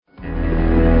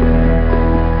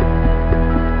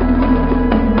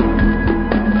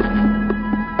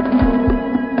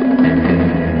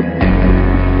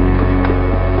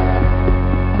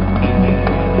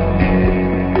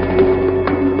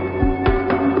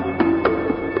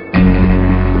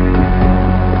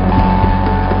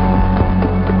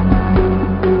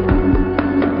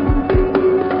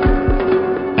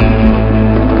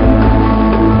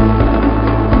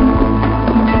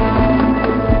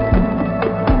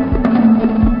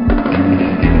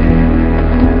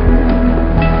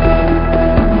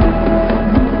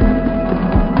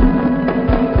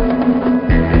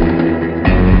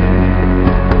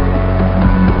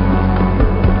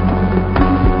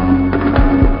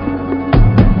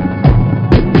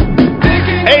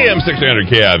AM 600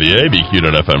 KIVA,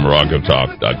 BQ.FM,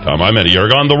 rockoftalk.com. I'm Eddy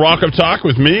Aragon, the Rock of Talk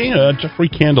with me, Jeffrey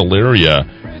Candelaria,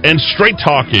 and straight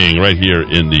talking right here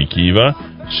in the Kiva.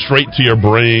 Straight to your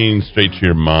brain, straight to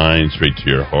your mind, straight to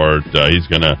your heart. He's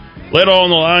going to lay it all on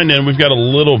the line, and we've got a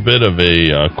little bit of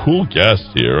a cool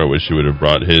guest here. I wish he would have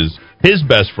brought his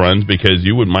best friends, because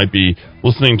you might be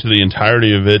listening to the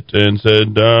entirety of it and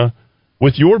said,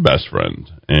 with your best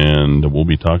friend. And we'll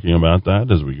be talking about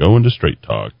that as we go into Straight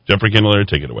Talk. Jeffrey Candelaria,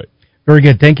 take it away. Very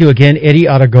good. Thank you again, Eddy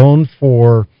Aragon,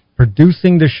 for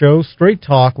producing the show, Straight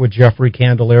Talk with Jeffrey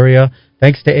Candelaria.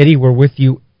 Thanks to Eddy. We're with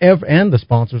you, and the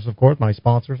sponsors, of course,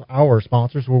 our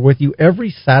sponsors. We're with you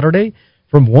every Saturday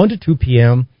from 1 to 2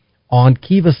 p.m. on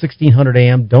Kiva 1600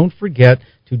 AM. Don't forget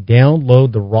to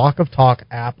download the Rock of Talk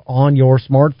app on your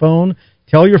smartphone.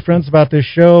 Tell your friends about this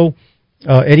show.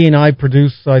 Eddy and I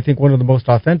produce, I think, one of the most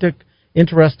authentic,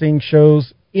 interesting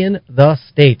shows in the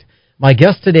state. My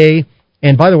guest today,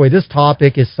 and by the way, this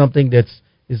topic is something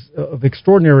is of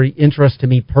extraordinary interest to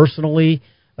me personally,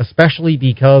 especially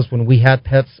because when we had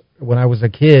pets, when I was a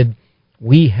kid,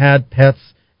 we had pets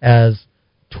as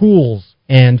tools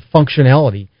and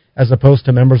functionality as opposed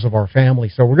to members of our family.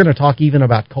 So we're going to talk even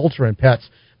about culture and pets.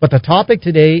 But the topic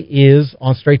today is,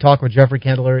 on Straight Talk with Jeffrey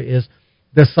Candelaria, is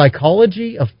the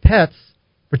psychology of pets,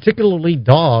 particularly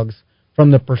dogs,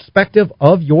 from the perspective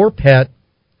of your pet,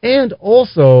 and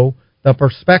also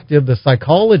the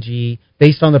psychology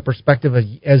based on the perspective of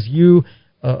you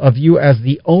as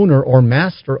the owner or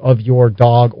master of your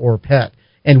dog or pet.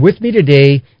 And with me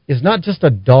today is not just a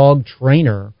dog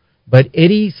trainer, but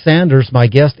Eddy Sanders, my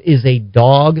guest, is a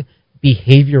dog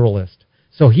behavioralist.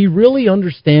 So he really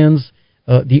understands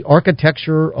the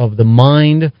architecture of the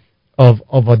mind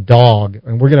of a dog.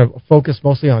 And we're going to focus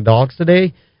mostly on dogs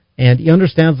today. And he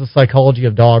understands the psychology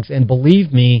of dogs. And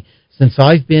believe me, since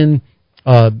I've been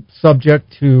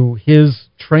subject to his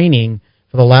training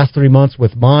for the last 3 months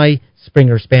with my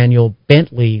Springer Spaniel,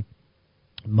 Bentley,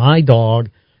 my dog,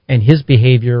 and his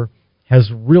behavior has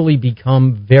really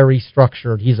become very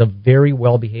structured. He's a very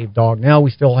well-behaved dog. Now we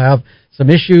still have some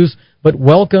issues, but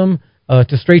welcome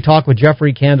to Straight Talk with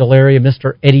Jeffrey Candelaria,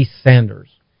 Mr. Eddy Sanders.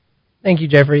 Thank you,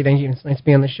 Jeffrey. Thank you. It's nice to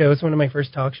be on the show. It's one of my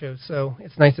first talk shows, so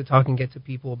it's nice to talk and get to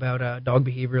people about dog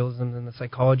behavioralism and the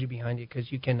psychology behind it,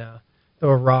 because you can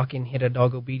throw a rock and hit a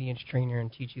dog obedience trainer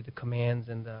and teach you the commands.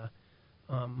 And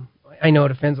I know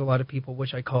it offends a lot of people,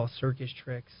 which I call circus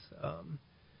tricks.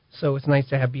 So it's nice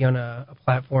to be on a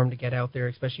platform to get out there,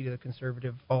 especially to the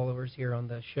conservative followers here on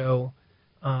the show.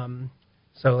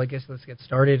 So I guess let's get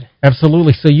started.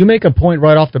 Absolutely. So you make a point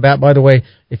right off the bat, by the way,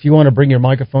 if you want to bring your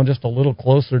microphone just a little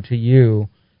closer to you,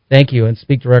 thank you, and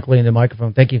speak directly in the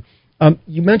microphone. Thank you.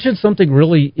 You mentioned something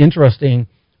really interesting.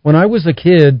 When I was a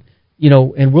kid,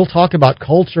 and we'll talk about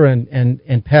culture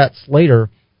and pets later,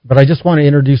 but I just want to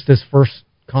introduce this first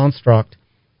construct.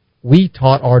 We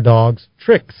taught our dogs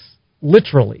tricks,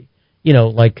 literally,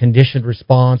 like conditioned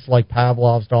response, like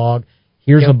Pavlov's dog.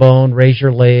 Here's a bone, raise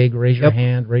your leg, raise your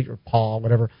hand, raise your paw,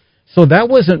 whatever. So that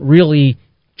wasn't really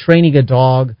training a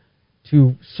dog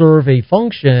to serve a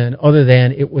function other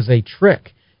than it was a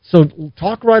trick. So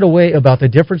talk right away about the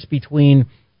difference between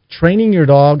training your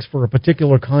dogs for a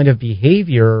particular kind of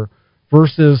behavior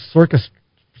versus circus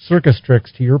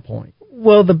tricks, to your point.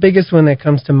 Well, the biggest one that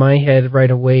comes to my head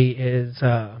right away is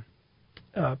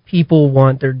people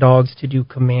want their dogs to do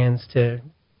commands to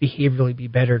behaviorally be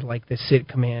better, like the sit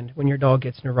command. When your dog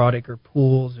gets neurotic or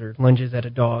pulls or lunges at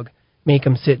a dog, make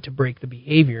them sit to break the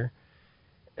behavior.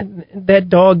 And that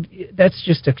dog, that's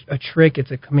just a trick.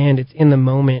 It's a command. It's in the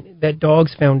moment. That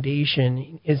dog's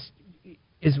foundation is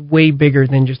way bigger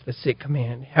than just the sit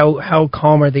command. How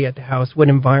calm are they at the house? What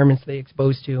environments are they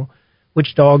exposed to?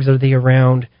 Which dogs are they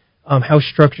around? How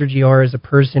structured you are as a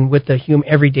person with the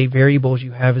everyday variables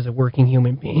you have as a working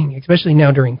human being, especially now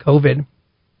during COVID.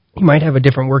 You might have a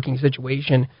different working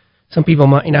situation. Some people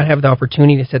might not have the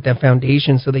opportunity to set that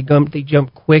foundation, so they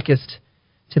jump quickest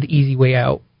to the easy way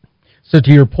out. So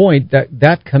to your point,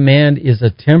 that command is a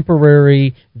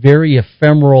temporary, very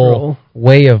ephemeral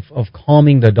way of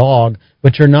calming the dog,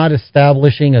 but you're not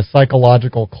establishing a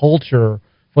psychological culture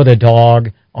for the dog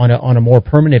on a more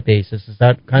permanent basis. Is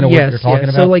that kind of what you're talking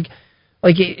about? So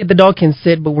the dog can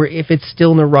sit, but if it's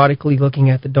still neurotically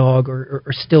looking at the dog or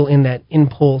still in that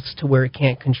impulse to where it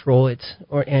can't control it,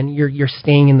 and you're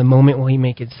staying in the moment while you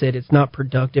make it sit, it's not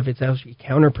productive. It's actually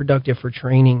counterproductive for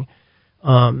training.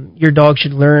 Your dog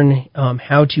should learn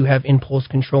how to have impulse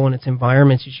control in its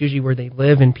environments. It's usually where they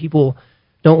live, and people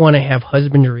don't want to have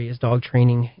husbandry as dog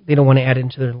training. They don't want to add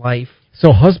into their life.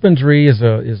 So husbandry is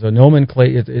a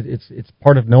nomenclature. It's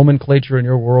part of nomenclature in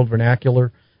your world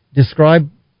vernacular.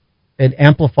 Describe and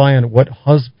amplify on what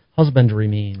husbandry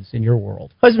means in your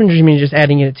world. Husbandry means just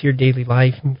adding it to your daily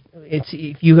life. It's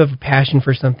if you have a passion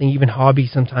for something, even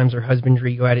hobbies sometimes are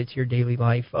husbandry. You add it to your daily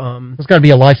life. It's got to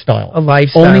be a lifestyle. A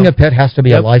lifestyle. Owning a pet has to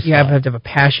be a lifestyle. You have to have a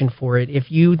passion for it.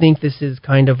 If you think this is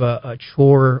kind of a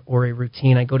chore or a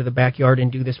routine, I go to the backyard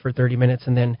and do this for 30 minutes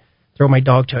and then throw my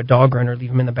dog to a dog run or leave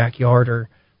him in the backyard or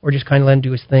just kind of let him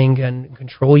do his thing and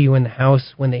control you in the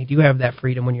house when they do have that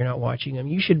freedom when you're not watching them.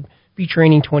 You should be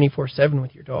training 24/7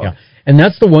 with your dog. Yeah. And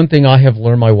that's the one thing I have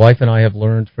learned, my wife and I have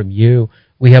learned from you.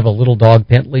 We have a little dog,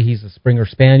 Bentley. He's a Springer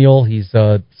Spaniel. He's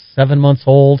 7 months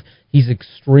old. He's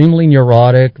extremely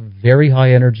neurotic, very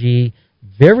high energy,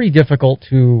 very difficult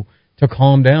to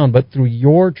calm down. But through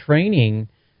your training,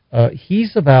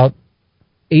 he's about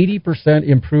 80%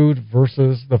 improved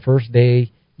versus the first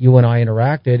day you and I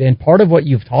interacted. And part of what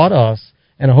you've taught us,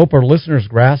 and I hope our listeners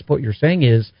grasp what you're saying,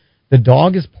 is the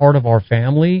dog is part of our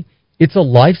family. It's a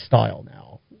lifestyle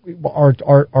now.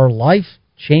 Our life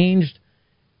changed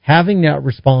having that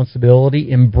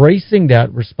responsibility, embracing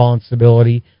that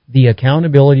responsibility, the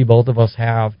accountability both of us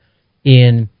have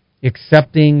in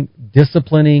accepting,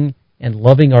 disciplining, and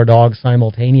loving our dogs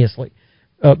simultaneously.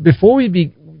 Before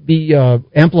we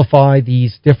amplify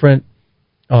these different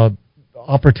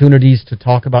opportunities to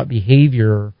talk about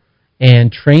behavior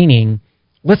and training,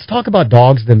 let's talk about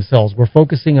dogs themselves. We're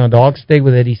focusing on Dogs Today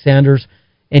with Eddie Sanders,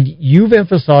 and you've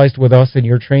emphasized with us in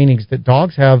your trainings that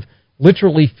dogs have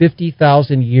literally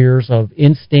 50,000 years of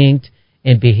instinct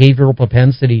and behavioral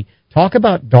propensity. Talk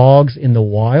about dogs in the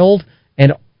wild,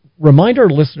 and remind our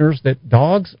listeners that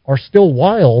dogs are still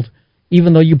wild,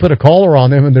 even though you put a collar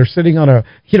on them and they're sitting on a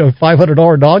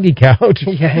 $500 doggy couch.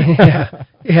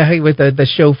 Yeah, with the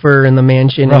chauffeur and the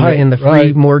mansion and the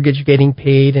free mortgage getting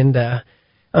paid.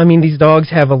 And these dogs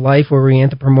have a life where we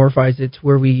anthropomorphize it,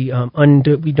 where we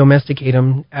domesticate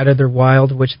them out of their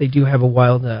wild, which they do have a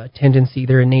wild tendency.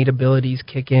 Their innate abilities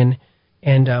kick in,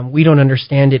 and we don't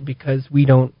understand it because we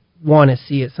don't want to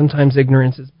see it. Sometimes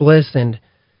ignorance is bliss, and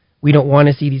we don't want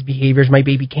to see these behaviors. My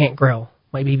baby can't growl.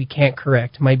 My baby can't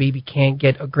correct. My baby can't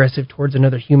get aggressive towards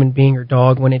another human being or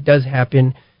dog. When it does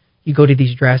happen, you go to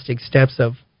these drastic steps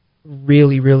of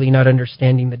really, really not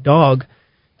understanding the dog.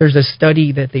 There's a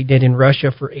study that they did in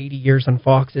Russia for 80 years on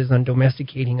foxes, on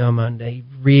domesticating them, and they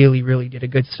really, really did a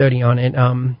good study on it.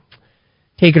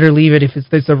 Take it or leave it if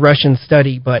it's a Russian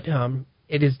study, but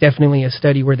it is definitely a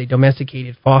study where they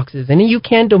domesticated foxes. And you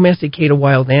can domesticate a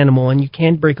wild animal, and you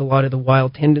can break a lot of the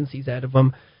wild tendencies out of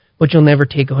them, but you'll never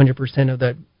take 100% of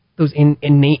those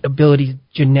innate abilities.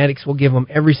 Genetics will give them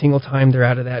every single time they're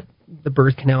out of the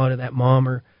birth canal, out of that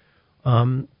mom.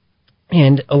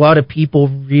 And a lot of people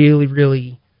really,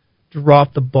 really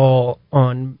drop the ball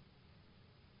on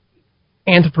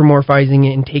anthropomorphizing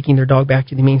it and taking their dog back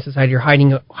to the humane society, or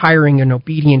hiring an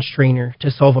obedience trainer to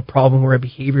solve a problem, where a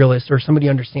behavioralist or somebody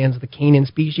understands the canine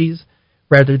species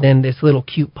rather than this little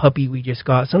cute puppy we just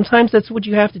got. Sometimes that's what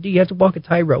you have to do. You have to walk a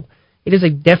tightrope. It is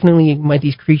definitely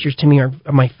these creatures to me are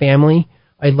my family.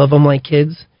 I love them like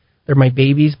kids. They're my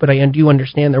babies, but I do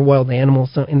understand they're wild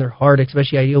animals in their heart.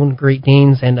 Especially, I own Great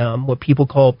Danes and what people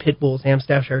call pit bulls,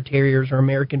 Staffordshire Terriers, or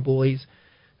American Bullies.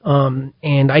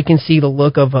 And I can see the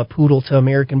look of a poodle to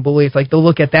American Bully. It's like they'll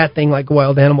look at that thing like a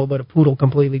wild animal, but a poodle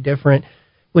completely different.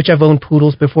 Which I've owned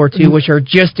poodles before too, which are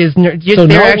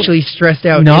they're actually stressed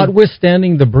out.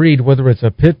 Notwithstanding the breed, whether it's a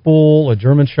pit bull, a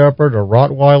German Shepherd, a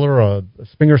Rottweiler, a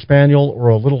Springer Spaniel, or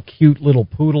a little cute little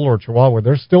poodle or Chihuahua,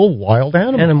 they're still wild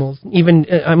animals. Even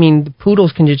the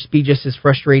poodles can just be just as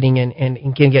frustrating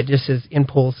and can get just as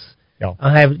impulse. Yeah.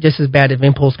 Have just as bad of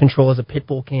impulse control as a pit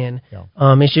bull can. Yeah.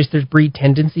 It's just there's breed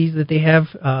tendencies that they have.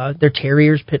 They're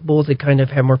terriers, pit bulls. They kind of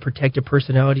have more protective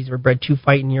personalities. They were bred to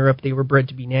fight in Europe. They were bred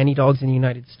to be nanny dogs in the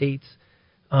United States.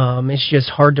 It's just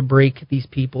hard to break these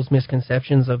people's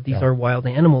misconceptions of these are wild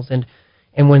animals.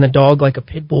 And when a dog like a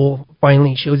pit bull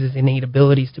finally shows his innate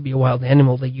abilities to be a wild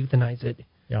animal, they euthanize it.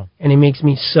 Yeah. And it makes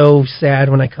me so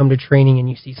sad when I come to training and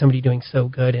you see somebody doing so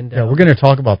good. And we're going to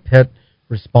talk about pet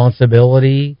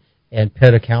responsibility and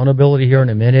pet accountability here in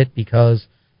a minute, because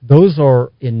those are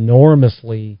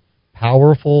enormously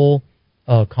powerful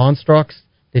constructs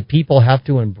that people have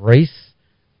to embrace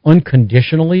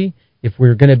unconditionally if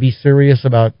we're going to be serious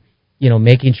about,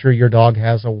 making sure your dog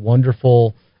has a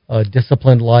wonderful,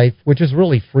 disciplined life, which is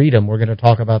really freedom. We're going to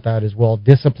talk about that as well.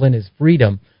 Discipline is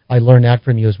freedom. I learned that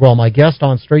from you as well. My guest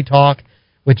on Straight Talk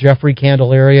with Jeffrey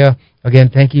Candelaria. Again,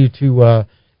 thank you to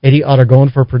Eddy Aragon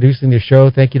for producing the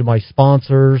show. Thank you to my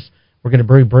sponsors. We're going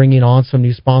to be bringing on some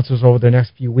new sponsors over the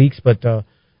next few weeks, but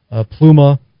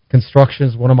Pluma Construction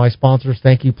is one of my sponsors.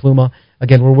 Thank you, Pluma.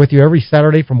 Again, we're with you every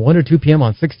Saturday from 1 to 2 p.m.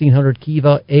 on 1600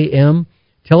 Kiva AM.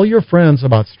 Tell your friends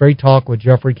about Straight Talk with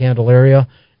Jeffrey Candelaria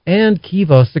and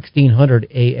Kiva 1600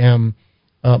 AM.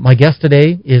 My guest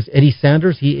today is Eddy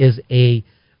Sanders. He is a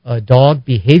dog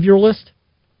behavioralist,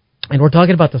 and we're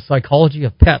talking about the psychology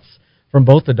of pets from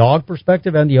both the dog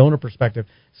perspective and the owner perspective.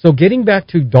 So getting back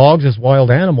to dogs as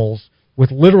wild animals with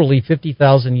literally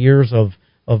 50,000 years of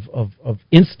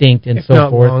instinct and if so not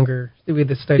forth. Longer. The way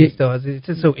the study still has it's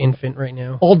just so infant right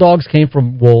now. All dogs came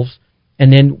from wolves,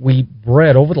 and then we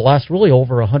bred over the last really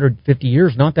over 150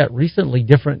 years, not that recently,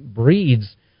 different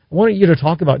breeds. I wanted you to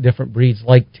talk about different breeds.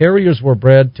 Like terriers were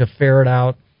bred to ferret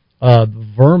out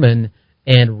vermin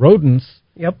and rodents,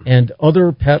 and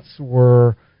other pets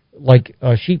were like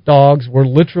sheepdogs were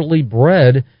literally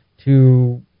bred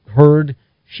to herd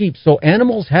sheep. So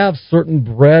animals have certain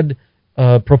bred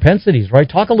propensities, right?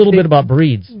 Talk a little bit about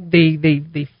breeds.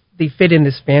 They fit in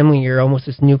this family or almost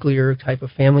this nuclear type of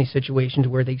family situation to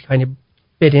where they kind of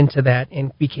fit into that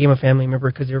and became a family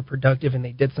member because they were productive and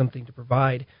they did something to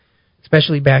provide.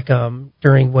 Especially back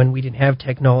during when we didn't have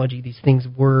technology, these things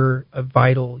were a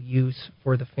vital use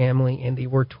for the family, and they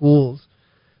were tools.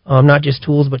 Not just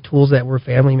tools, but tools that were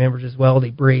family members as well.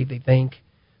 They braid, they think.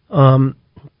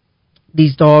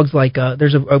 These dogs, like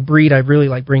there's a breed I really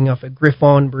like bringing up, a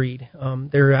Griffon breed.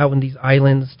 They're out on these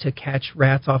islands to catch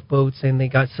rats off boats, and they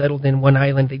got settled in one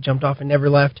island. They jumped off and never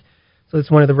left. So it's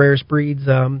one of the rarest breeds.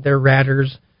 They're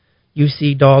ratters. You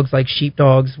see dogs like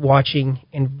sheepdogs watching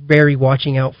and very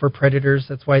watching out for predators.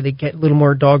 That's why they get a little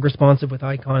more dog responsive with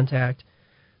eye contact.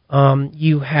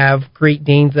 You have Great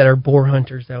Danes that are boar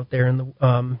hunters out there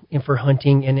in for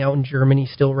hunting, and out in Germany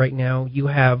still right now. You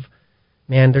have,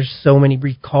 there's so many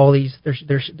breed collies.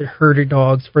 They're herder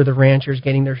dogs for the ranchers,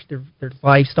 getting their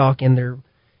livestock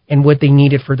and what they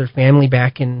needed for their family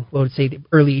back in, what would say, the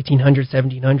early 1800s,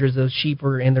 1700s. Those sheep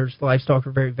and their livestock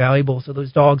were very valuable. So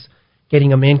those dogs, getting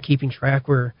them in, keeping track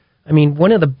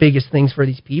one of the biggest things for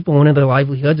these people, one of their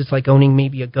livelihoods, it's like owning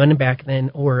maybe a gun back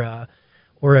then or a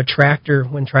tractor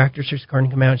when tractors are starting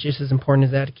to come out. It's just as important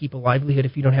as that to keep a livelihood.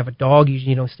 If you don't have a dog, usually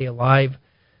you don't stay alive.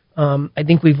 I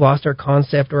think we've lost our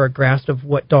concept or our grasp of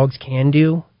what dogs can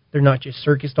do. They're not just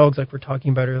circus dogs like we're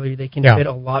talking about earlier. They can fit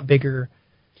a lot bigger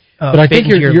but I think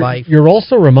you're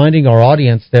also reminding our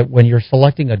audience that when you're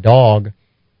selecting a dog,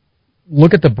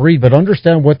 look at the breed, but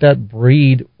understand what that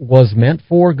breed was meant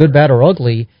for, good, bad, or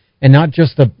ugly, and not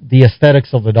just the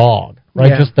aesthetics of the dog, right?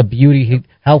 Yeah. Just the beauty,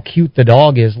 how cute the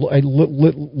dog is.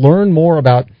 Learn more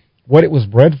about what it was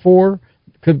bred for,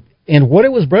 and what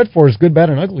it was bred for is good, bad,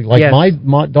 and ugly. Like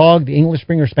my dog, the English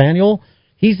Springer Spaniel,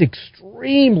 he's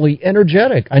extremely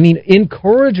energetic.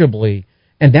 Incorrigibly,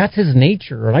 and that's his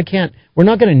nature. And we're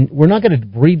not going to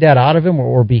breed that out of him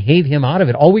or behave him out of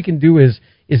it. All we can do is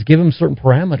give him certain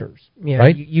parameters. Yeah,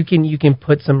 right? You can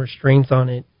put some restraints on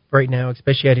it right now,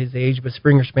 especially at his age. But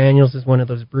Springer Spaniels is one of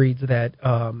those breeds that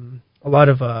a lot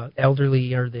of the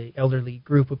elderly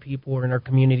group of people in our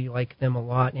community like them a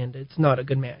lot, and it's not a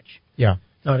good match. Yeah.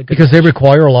 Because they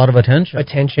require a lot of attention.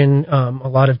 A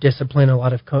lot of discipline, a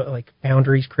lot of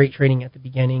boundaries, crate training at the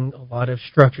beginning, a lot of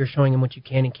structure showing them what you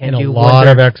can and can't do. And a lot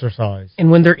of exercise.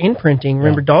 And when they're imprinting,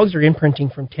 remember, dogs are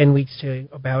imprinting from 10 weeks to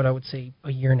about, I would say,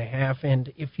 a year and a half.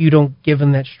 And if you don't give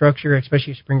them that structure,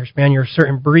 especially a Springer Spaniel or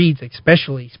certain breeds,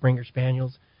 especially Springer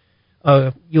Spaniels,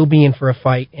 you'll be in for a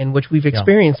fight, and which we've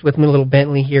experienced with my little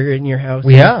Bentley here in your house.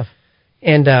 We have.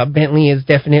 And Bentley is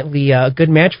definitely a good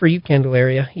match for you,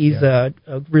 Candelaria. He's a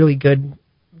really good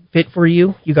fit for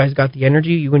you. You guys got the energy.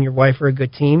 You and your wife are a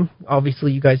good team.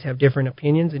 Obviously, you guys have different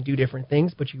opinions and do different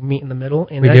things, but you meet in the middle.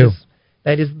 And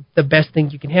that is the best thing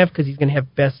you can have because he's going to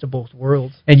have best of both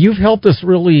worlds. And you've helped us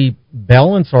really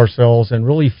balance ourselves and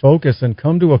really focus and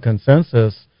come to a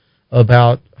consensus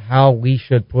about how we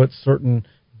should put certain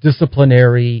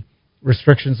disciplinary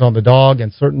restrictions on the dog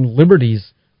and certain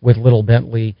liberties with little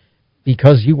Bentley,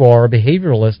 because you are a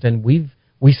behavioralist, and we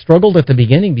struggled at the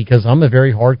beginning because I'm a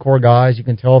very hardcore guy, as you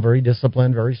can tell, very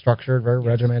disciplined, very structured, very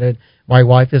regimented. My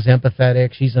wife is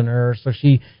empathetic. She's a nurse, so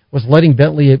she was letting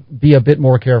Bentley be a bit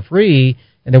more carefree,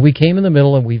 and then we came in the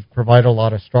middle, and we've provided a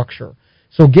lot of structure.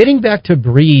 So getting back to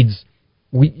breeds,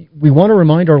 we want to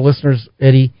remind our listeners,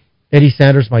 Eddy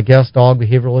Sanders, my guest, dog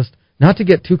behavioralist, not to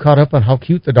get too caught up on how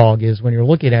cute the dog is when you're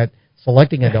looking at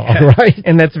selecting a dog, right?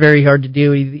 And that's very hard to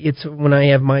do. It's when I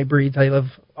have my breeds, I love,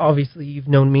 obviously you've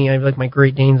known me, I like my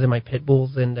Great Danes and my Pit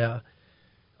Bulls, and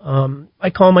I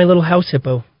call him my little house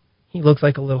hippo. He looks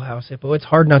like a little house hippo. It's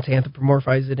hard not to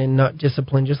anthropomorphize it and not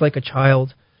discipline, just like a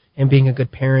child and being a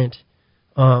good parent.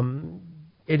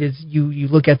 It is, you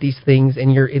look at these things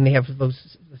and they have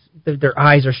their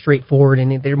eyes are straightforward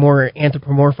and they're more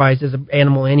anthropomorphized as an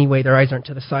animal anyway. Their eyes aren't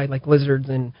to the side like lizards,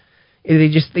 and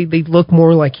They look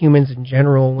more like humans in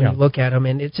general when you look at them,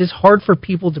 and it's just hard for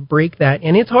people to break that,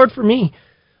 and it's hard for me.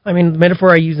 I mean, the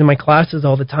metaphor I use in my classes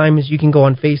all the time is you can go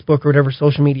on Facebook or whatever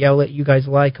social media outlet you guys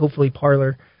like, hopefully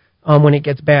Parler, when it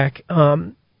gets back,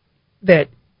 that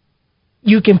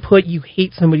you can put you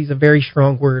hate somebody's a very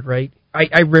strong word, right?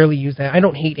 I rarely use that. I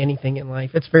don't hate anything in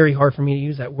life. It's very hard for me to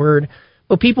use that word.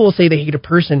 But people will say they hate a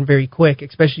person very quick,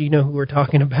 especially who we're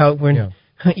talking about when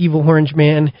Evil Orange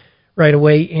Man right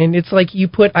away. And it's like you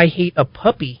put I hate a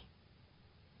puppy.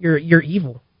 You're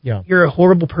evil. Yeah. You're a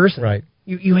horrible person. Right.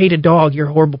 You hate a dog, you're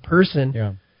a horrible person.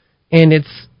 Yeah. And it's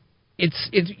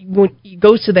when it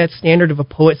goes to that standard of a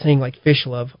poet saying like fish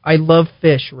love. I love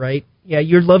fish, right? Yeah,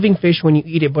 you're loving fish when you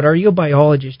eat it, but are you a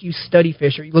biologist? You study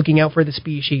fish. Are you looking out for the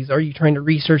species? Are you trying to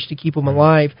research to keep them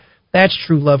alive? That's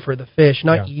true love for the fish,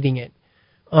 not eating it.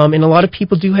 And a lot of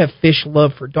people do have fish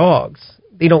love for dogs.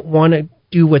 They don't want to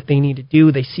do what they need to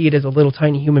do. They see it as a little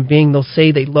tiny human being. They'll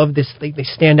say they love this. They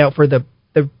stand out for the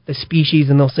species,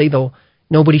 and they'll say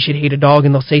nobody should hate a dog,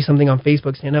 and they'll say something on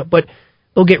Facebook, stand up. But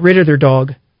they'll get rid of their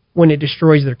dog when it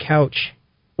destroys their couch,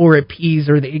 or it pees,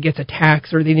 or it gets attacked,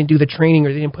 or they didn't do the training,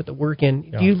 or they didn't put the work in.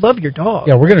 Yeah. Do you love your dog?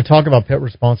 Yeah, we're going to talk about pet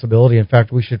responsibility. In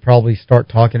fact, we should probably start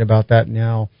talking about that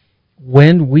now.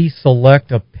 When we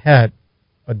select a pet,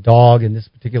 a dog in this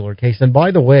particular case, and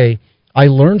by the way, I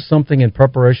learned something in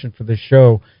preparation for this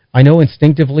show. I know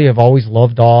instinctively I've always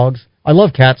loved dogs. I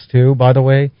love cats too, by the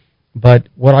way. But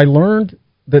what I learned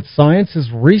that science has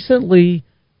recently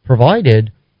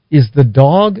provided is the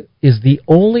dog is the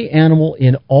only animal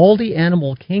in all the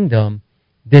animal kingdom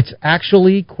that's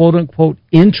actually, quote-unquote,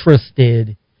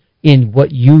 interested in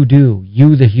what you do,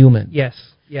 you the human. Yes,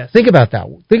 yes. Think about that.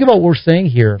 Think about what we're saying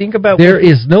here. Think about there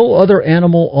is no other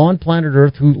animal on planet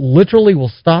Earth who literally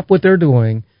will stop what they're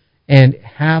doing and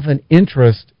have an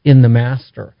interest in the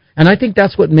master. And I think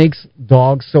that's what makes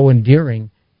dogs so endearing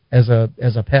as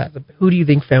a pet. Who do you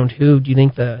think found who? Do you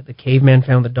think the caveman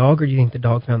found the dog, or do you think the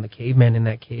dog found the caveman in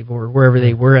that cave, or wherever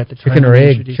they were at the time?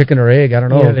 Chicken or egg, I don't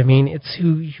know. You know what I mean? It's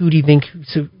who do you think,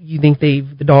 so you think the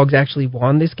dogs actually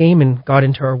won this game and got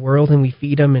into our world, and we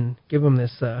feed them and give them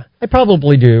this... I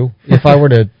probably do. If I were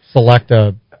to select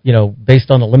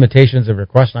based on the limitations of your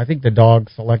question, I think the dog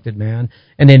selected man,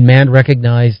 and then man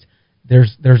recognized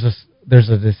there's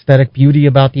an aesthetic beauty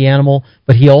about the animal,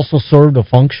 but he also served a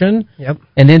function. Yep.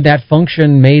 And then that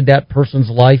function made that person's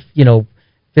life,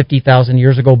 50,000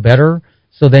 years ago better.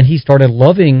 So then he started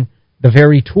loving the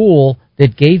very tool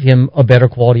that gave him a better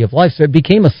quality of life. So it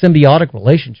became a symbiotic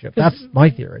relationship. That's my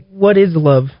theory. What is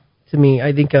love to me?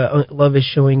 I think love is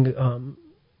showing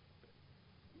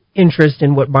interest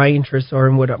in what my interests are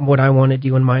and what I want to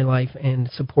do in my life and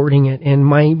supporting it. And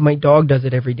my dog does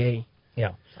it every day.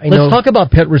 Yeah. Let's talk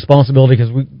about pet responsibility, because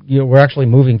we're actually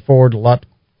moving forward a lot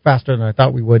faster than I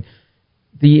thought we would.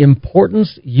 The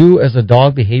importance, you as a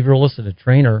dog behavioralist and a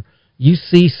trainer, you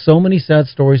see so many sad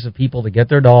stories of people that get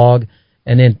their dog,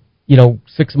 and then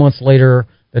 6 months later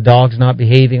the dog's not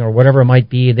behaving or whatever it might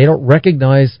be, and they don't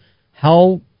recognize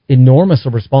how enormous a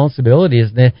responsibility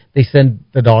is. They send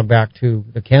the dog back to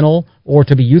the kennel or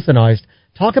to be euthanized.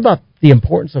 Talk about the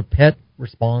importance of pet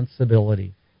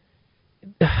responsibility.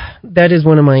 That is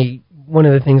one of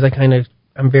the things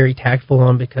I'm very tactful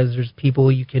on, because there's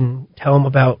people you can tell them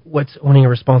about what owning a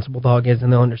responsible dog is,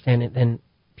 and they'll understand it. Then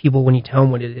people, when you tell them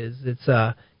what it is,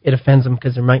 it offends them,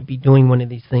 because they might be doing one of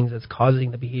these things that's causing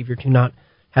the behavior to not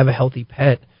have a healthy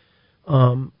pet.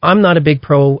 I'm not a big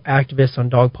pro-activist on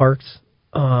dog parks.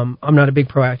 I'm not a big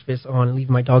pro-activist on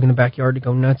leaving my dog in the backyard to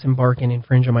go nuts and bark and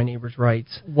infringe on my neighbor's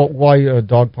rights. Why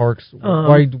dog parks?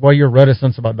 Why your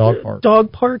reticence about dog parks?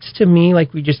 Dog parks, to me,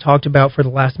 like we just talked about for the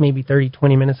last maybe 30,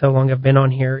 20 minutes, how long I've been on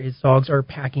here, is dogs are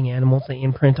packing animals. They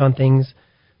imprint on things.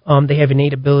 They have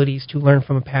innate abilities to learn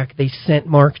from a pack. They scent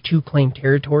mark to claim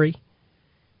territory.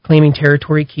 Claiming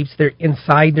territory keeps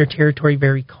inside their territory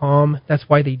very calm. That's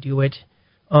why they do it.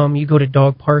 You go to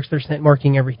dog parks, they're scent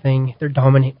marking everything. They're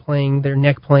dominant playing, they're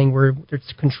neck playing where they're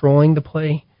controlling the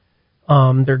play.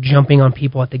 They're jumping on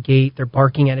people at the gate. They're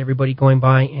barking at everybody going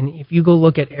by. And if you go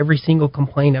look at every single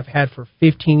complaint I've had for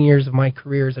 15 years of my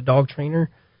career as a dog trainer,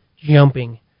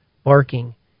 jumping,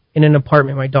 barking. In an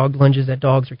apartment, my dog lunges at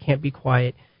dogs or can't be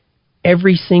quiet.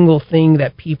 Every single thing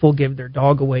that people give their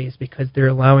dog away is because they're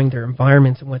allowing their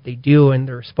environments and what they do, and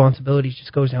their responsibilities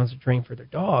just goes down the drain for their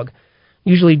dog.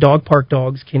 Usually dog park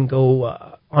dogs can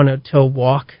go to a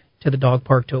walk, to the dog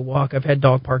park to a walk. I've had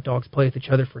dog park dogs play with each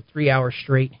other for 3 hours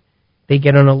straight. They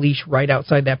get on a leash right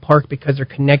outside that park because they're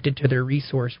connected to their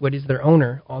resource. What is their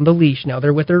owner? On the leash. Now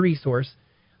they're with their resource.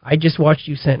 I just watched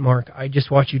you scent mark. I just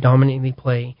watched you dominantly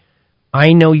play.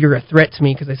 I know you're a threat to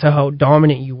me because I saw how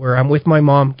dominant you were. I'm with my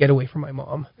mom. Get away from my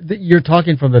mom. You're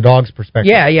talking from the dog's perspective.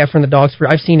 Yeah, from the dog's.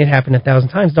 I've seen it happen 1,000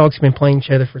 times. Dogs have been playing each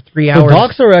other for 3 hours. So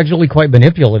dogs are actually quite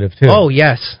manipulative, too. Oh,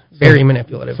 yes. Very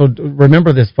manipulative. So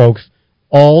remember this, folks.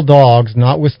 All dogs,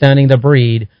 notwithstanding the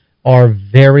breed, are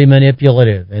very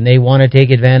manipulative, and they want to take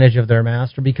advantage of their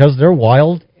master because they're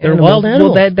wild. They're wild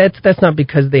animals. Well, that's not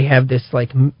because they have this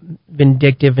like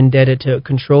vindictive vendetta to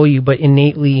control you, but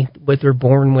innately what they're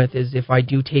born with is if I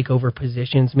do take over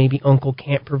positions, maybe uncle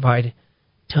can't provide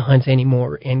to hunt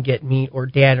anymore and get meat, or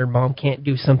dad or mom can't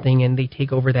do something and they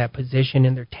take over that position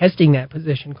and they're testing that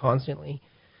position constantly.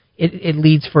 It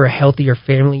leads for a healthier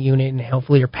family unit and a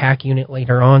healthier pack unit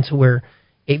later on, to where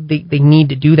they need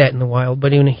to do that in the wild,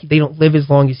 but they don't live as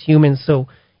long as humans. So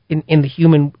in the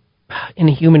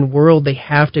human world, they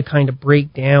have to kind of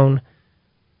break down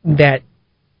that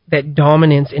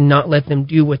dominance and not let them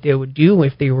do what they would do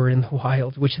if they were in the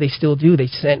wild, which they still do. They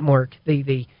scent mark.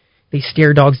 They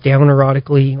stare dogs down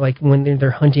erotically, like when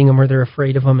they're hunting them or they're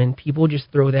afraid of them, and people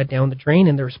just throw that down the drain,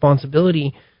 and the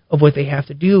responsibility of what they have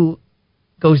to do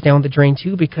goes down the drain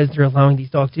too, because they're allowing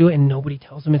these dogs to do it and nobody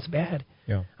tells them it's bad.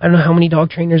 Yeah. I don't know how many dog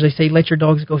trainers I say, let your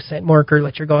dogs go scent mark or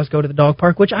let your dogs go to the dog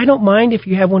park, which I don't mind if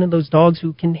you have one of those dogs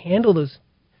who can handle those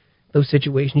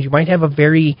situations. You might have a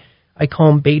very, I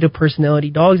call them beta personality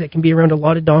dogs that can be around a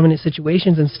lot of dominant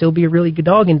situations and still be a really good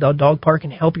dog, and the dog park can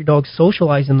help your dog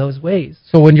socialize in those ways.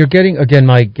 So when you're getting, again,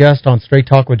 my guest on Straight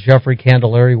Talk with Jeffrey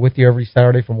Candelaria, with you every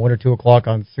Saturday from 1 to 2 o'clock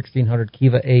on 1600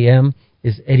 Kiva AM,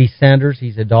 is Eddy Sanders.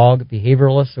 He's a dog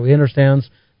behavioralist, so he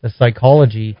understands the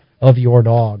psychology of your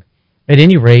dog. At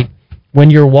any rate,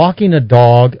 when you're walking a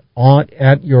dog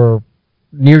near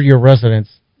your residence,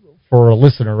 for a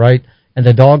listener, right, and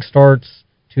the dog starts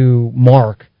to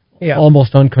mark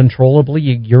almost uncontrollably,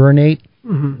 you urinate,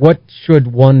 what should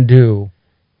one do?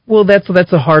 Well,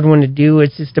 that's a hard one to do.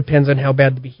 It just depends on how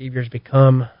bad the behaviors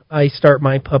become. I start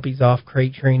my puppies off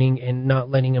crate training and not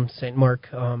letting them scent mark.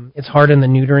 It's hard in the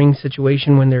neutering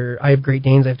situation when I have Great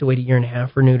Danes. I have to wait 1.5 years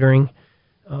for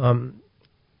neutering.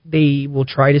 They will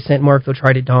try to scent mark. They'll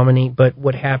try to dominate. But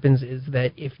what happens is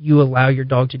that if you allow your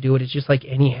dog to do it, it's just like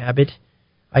any habit.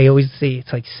 I always say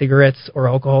it's like cigarettes or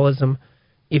alcoholism.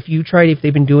 If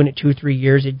they've been doing it 2 or 3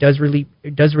 years, it does release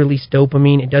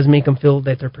dopamine. It does make them feel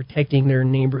that they're protecting their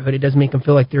neighborhood. It does make them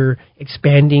feel like they're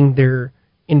expanding their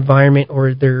environment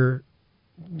or their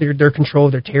control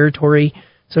of their territory.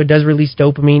 So it does release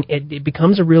dopamine. It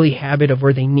becomes a really habit of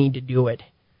where they need to do it.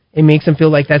 It makes them feel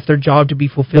like that's their job to be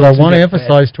fulfilled. But I want to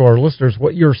emphasize to our listeners,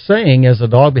 what you're saying as a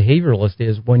dog behavioralist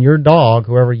is when your dog,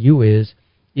 whoever you is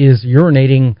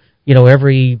urinating,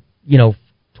 every,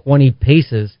 20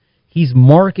 paces, he's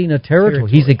marking a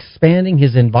territory. He's expanding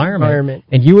his environment.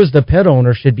 And you as the pet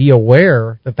owner should be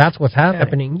aware that that's what's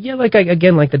happening. Yeah, like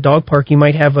the dog park, you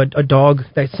might have a dog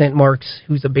that scent marks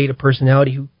who's a beta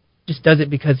personality who just does it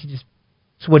because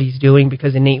it's what he's doing,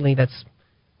 because innately that's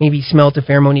maybe he smelt a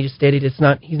pheromone, he just did it.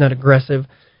 He's not aggressive.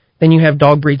 Then you have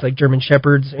dog breeds like German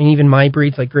Shepherds, and even my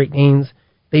breeds like Great Danes.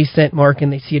 They scent mark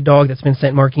and they see a dog that's been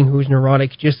scent marking who's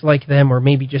neurotic just like them, or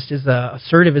maybe just as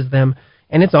assertive as them.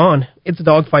 And it's on. It's a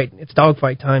dogfight. It's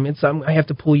dogfight time. I have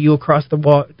to pull you across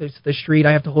the street.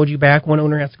 I have to hold you back. One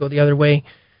owner has to go the other way.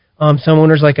 Some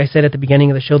owners, like I said at the beginning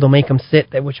of the show, they'll make them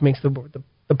sit, which makes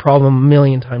the problem a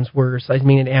million times worse. I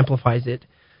mean, it amplifies it.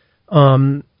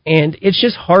 And it's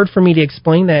just hard for me to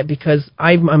explain that because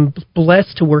I'm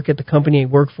blessed to work at the company I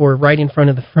work for right in front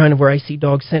of the front of where I see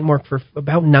dogs scent mark for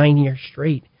about 9 years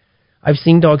straight. I've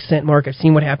seen dogs scent mark. I've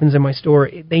seen what happens in my store.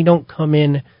 They don't come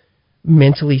in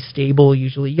mentally stable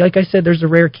usually. Like I said, there's a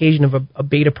rare occasion of a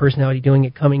beta personality doing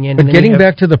it coming in. But getting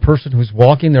back to the person who's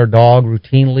walking their dog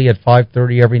routinely at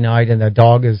 5:30 every night, and that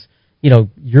dog is,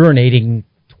 urinating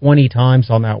 20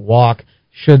 times on that walk,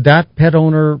 should that pet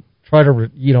owner try to,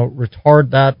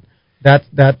 retard that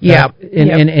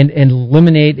and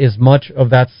eliminate as much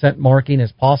of that scent marking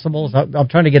as possible? I'm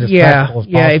trying to get as practical as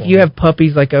possible. Yeah, if you have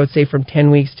puppies, like I would say from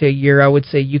 10 weeks to a year, I would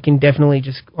say you can definitely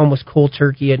just almost cold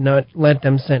turkey and not let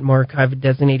them scent mark, have a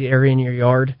designated area in your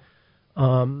yard.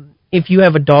 If you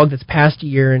have a dog that's past a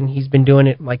year and he's been doing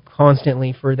it like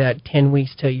constantly for that 10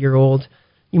 weeks to a year old,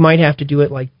 you might have to do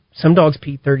it like some dogs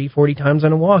pee 30, 40 times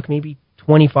on a walk, maybe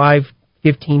 25,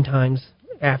 15 times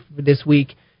after this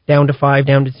week, down to 5,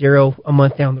 down to 0 a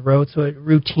month down the road. So it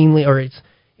routinely, or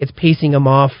it's pacing them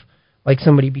off like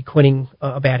somebody be quitting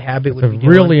a bad habit would be doing. It's a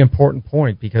really important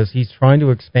point because he's trying to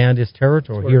expand his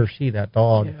territory, he or she, that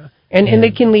dog. Yeah. And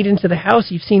they can lead into the house.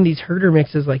 You've seen these herder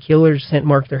mixes like healers scent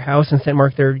mark their house and scent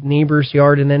mark their neighbor's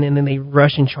yard, and then they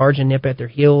rush and charge and nip at their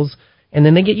heels, and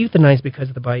then they get euthanized because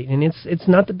of the bite. And it's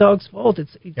not the dog's fault.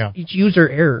 It's user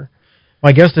error.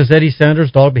 My guest is Eddy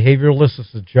Sanders, dog behavioralist. This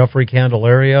is Jeffrey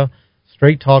Candelaria.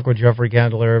 Straight Talk with Jeffrey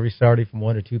Candelaria every Saturday from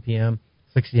 1 to 2 p.m.,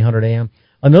 1600 a.m.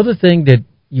 Another thing that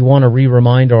you want to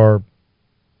remind our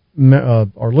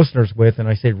listeners with, and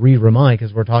I say remind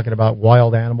because we're talking about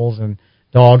wild animals and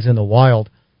dogs in the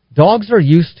wild. Dogs are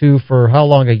used to, for how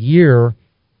long, a year,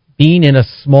 being in a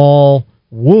small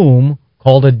womb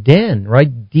called a den,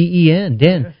 right? D-E-N,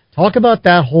 den. Yeah. Talk about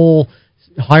that whole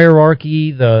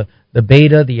hierarchy, the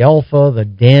beta, the alpha, the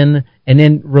den, and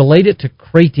then relate it to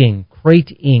crating.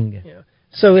 Yeah.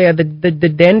 So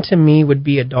the den to me would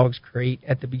be a dog's crate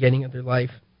at the beginning of their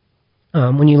life.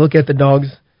 When you look at the dogs,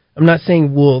 I'm not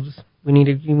saying wolves. We need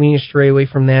to stray away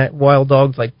from that. Wild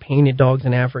dogs like painted dogs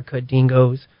in Africa,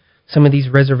 dingoes, some of these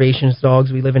reservations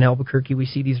dogs. We live in Albuquerque. We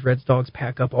see these red dogs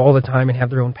pack up all the time and have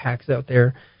their own packs out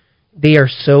there. They are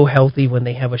so healthy when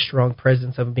they have a strong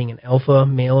presence of being an alpha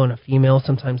male and a female,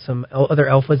 sometimes some other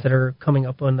alphas that are coming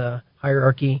up on the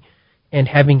hierarchy, and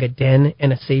having a den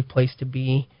and a safe place to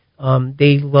be.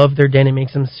 They love their den. It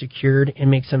makes them secured. It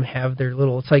makes them have their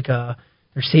little, it's like their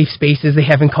safe spaces they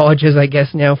have in colleges, I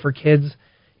guess, now for kids.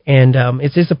 And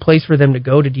it's just a place for them to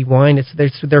go to de-wind. It's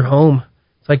their home.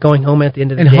 It's like going home at the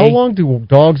end of the day. And how long do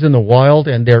dogs in the wild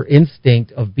and their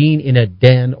instinct of being in a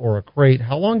den or a crate,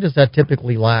 how long does that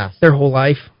typically last? Their whole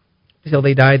life. Until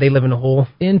they die, they live in a hole.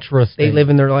 Interesting. They live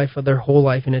in their whole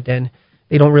life in a den.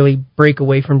 They don't really break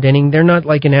away from denning. They're not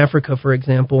like in Africa, for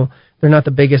example. They're not the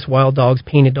biggest wild dogs,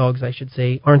 painted dogs, I should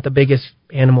say, aren't the biggest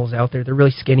animals out there. They're really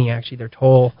skinny, actually. They're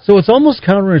tall. So it's almost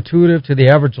counterintuitive to the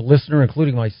average listener,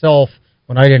 including myself,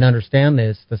 when I didn't understand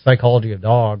this, the psychology of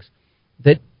dogs,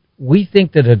 that we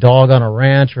think that a dog on a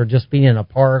ranch or just being in a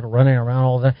park, running around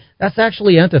all that, that's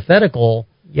actually antithetical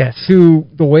to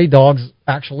the way dogs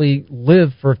actually live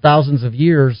for thousands of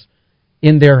years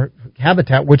in their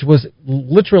habitat, which was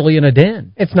literally in a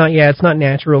den. It's not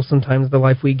natural sometimes, the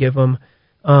life we give them.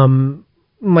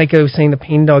 Like I was saying, the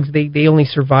painted dogs, they only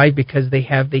survive because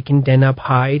they can den up,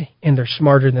 hide, and they're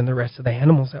smarter than the rest of the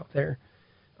animals out there.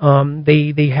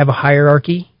 They have a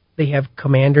hierarchy. They have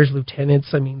commanders, lieutenants.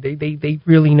 I mean, they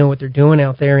really know what they're doing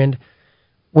out there. And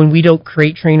when we don't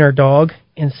crate train our dog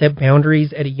and set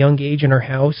boundaries at a young age in our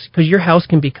house, because your house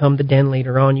can become the den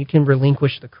later on. You can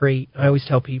relinquish the crate. I always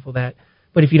tell people that.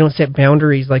 But if you don't set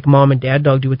boundaries like mom and dad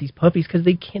dog do with these puppies, because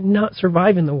they cannot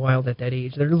survive in the wild at that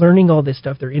age. They're learning all this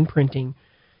stuff. They're imprinting.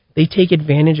 They take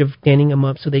advantage of denning them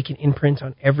up so they can imprint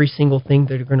on every single thing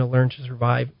they're going to learn to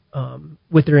survive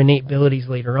with their innate abilities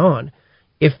later on.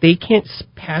 If they can't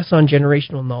pass on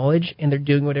generational knowledge and they're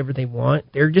doing whatever they want,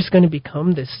 they're just going to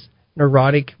become this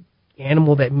neurotic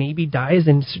animal that maybe dies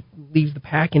and leaves the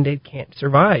pack and they can't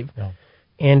survive. Yeah.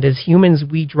 And as humans,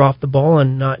 we drop the ball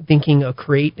on not thinking a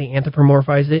crate. They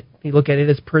anthropomorphize it. They look at it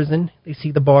as prison. They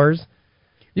see the bars.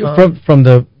 From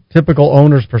the typical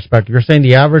owner's perspective, you're saying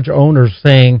the average owner's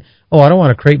saying, oh, I don't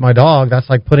want to crate my dog. That's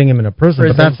like putting him in a prison.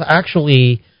 But that's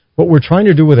actually what we're trying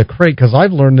to do with a crate, because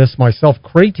I've learned this myself.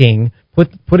 Crating,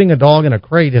 putting a dog in a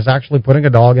crate is actually putting a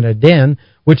dog in a den,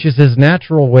 which is his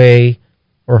natural way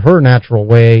or her natural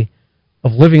way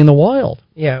of living in the wild.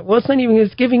 Yeah, well,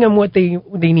 it's giving them what they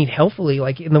need healthfully.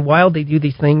 Like in the wild, they do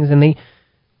these things, and they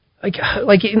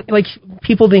like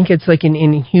people think it's like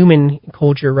in human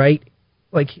culture, right?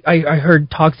 Like I heard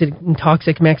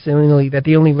toxic masculinity, that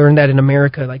they only learned that in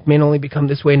America. Like men only become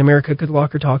this way in America because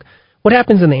locker talk. What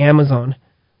happens in the Amazon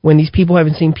when these people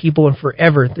haven't seen people in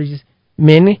forever? There's just,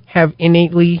 men have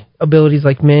innately abilities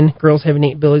like men, girls have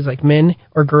innate abilities like men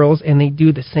or girls, and they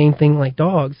do the same thing like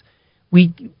dogs.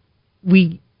 We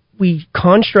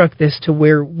construct this to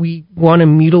where we want to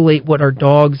mutilate what our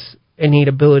dog's innate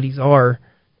abilities are,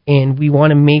 and we want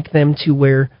to make them to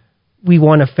where we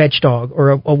want a fetch dog or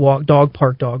a walk dog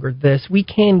park dog or this. We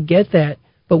can get that,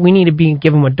 but we need to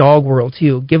give them a dog world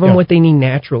too. Give them what they need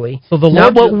naturally. So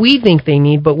not what we think they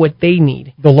need, but what they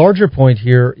need. The larger point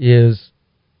here is,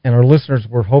 and our listeners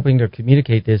were hoping to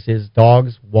communicate this, is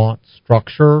dogs want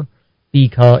structure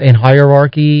and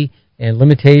hierarchy and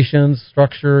limitations,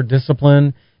 structure,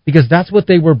 discipline, because that's what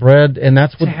they were bred, and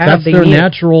that's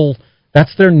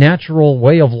their natural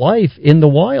way of life in the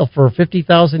wild for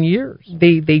 50,000 years.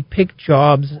 They pick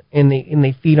jobs and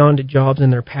they feed onto jobs in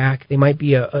their pack. They might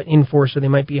be an enforcer, they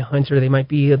might be a hunter, they might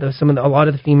be a lot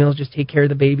of the females just take care of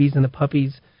the babies and the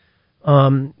puppies.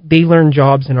 They learn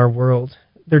jobs in our world.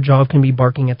 Their job can be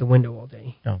barking at the window all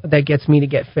day. Oh. That gets me to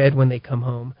get fed when they come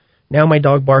home. Now my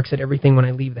dog barks at everything when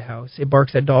I leave the house. It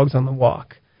barks at dogs on the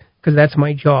walk because that's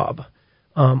my job.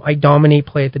 I dominate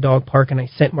play at the dog park, and I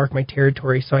scent mark my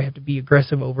territory, so I have to be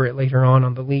aggressive over it later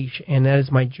on the leash, and that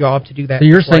is my job to do that. So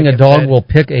you're saying a dog will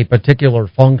pick a particular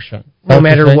function? No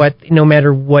matter what,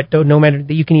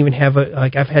 you can even have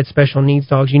like I've had special needs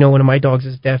dogs. One of my dogs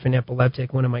is deaf and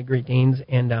epileptic, one of my Great Danes,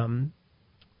 and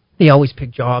they always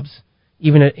pick jobs.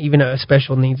 Even a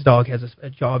special needs dog has a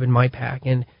job in my pack,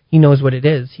 and he knows what it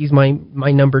is. He's my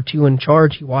number 2 in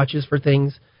charge. He watches for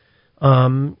things.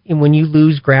 And when you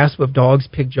lose grasp of dogs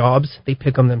pick jobs, they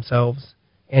pick them themselves.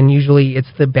 And usually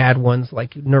it's the bad ones,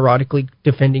 like neurotically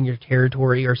defending your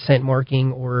territory or scent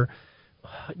marking or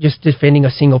just defending a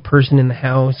single person in the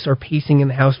house or pacing in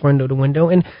the house window to window.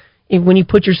 And when you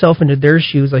put yourself into their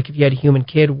shoes, like if you had a human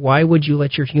kid, why would you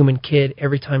let your human kid,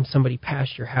 every time somebody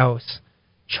passed your house,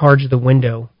 charge the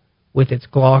window with its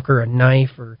Glock or a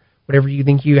knife or whatever you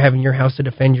think you have in your house to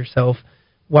defend yourself?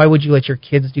 Why would you let your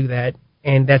kids do that?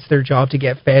 And that's their job to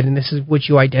get fed, and this is what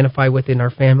you identify with in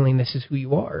our family, and this is who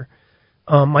you are.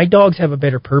 My dogs have a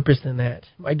better purpose than that.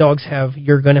 My dogs have,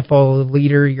 you're going to follow the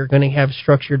leader, you're going to have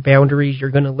structured boundaries,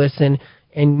 you're going to listen,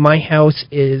 and my house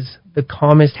is the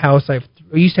calmest house. I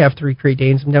used to have 3 Great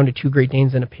Danes. I'm down to 2 Great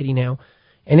Danes and a Pitty now.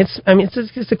 And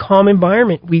it's just a calm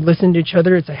environment. We listen to each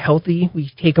other. It's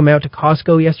we take them out to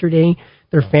Costco yesterday,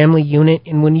 their family unit,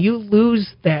 and when you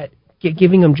lose that,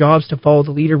 giving them jobs to follow the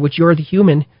leader, which you're the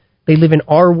human. They live in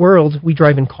our world. We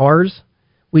drive in cars.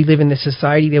 We live in this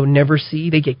society they would never see.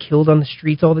 They get killed on the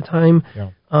streets all the time. Yeah.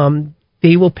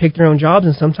 They will pick their own jobs,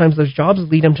 and sometimes those jobs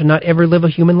lead them to not ever live a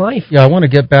human life. Yeah, I want to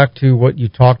get back to what you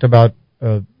talked about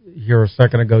here a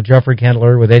second ago. Jeffrey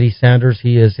Candelaria with Eddy Sanders.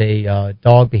 He is a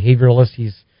dog behavioralist.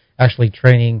 He's actually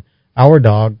training our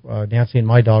dog, Nancy, and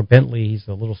my dog, Bentley. He's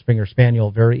a little Springer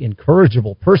Spaniel, very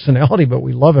incorrigible personality, but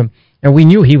we love him. And we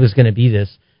knew he was going to be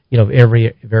this.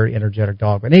 Very energetic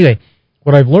dog. But anyway,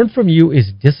 what I've learned from you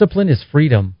is discipline is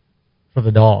freedom for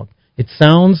the dog. It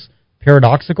sounds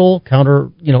paradoxical,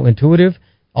 intuitive,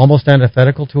 almost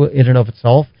antithetical to it in and of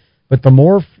itself. But the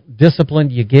more discipline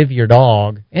you give your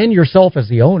dog and yourself as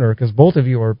the owner, because both of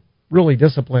you are really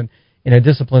disciplined in a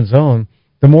disciplined zone,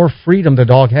 the more freedom the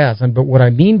dog has. But what I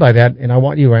mean by that, and I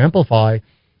want you to amplify,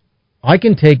 I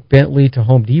can take Bentley to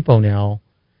Home Depot now.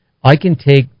 I can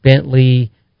take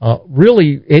Bentley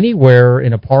really anywhere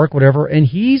in a park, whatever, and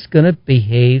he's going to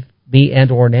behave, me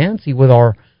and or Nancy, with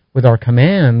our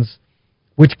commands,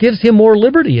 which gives him more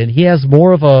liberty, and he has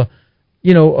more of an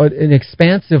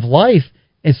expansive life.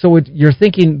 And so you're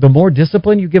thinking the more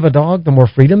discipline you give a dog, the more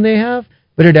freedom they have,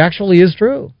 but it actually is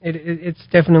true. It's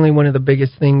definitely one of the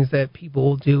biggest things that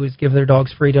people do is give their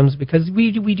dogs freedoms, because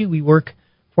we work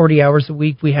 40 hours a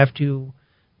week. We have to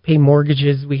pay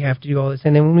mortgages, we have to do all this.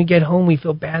 And then when we get home, we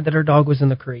feel bad that our dog was in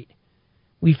the crate.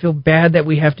 We feel bad that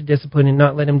we have to discipline and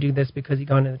not let him do this because he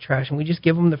got in the trash. And we just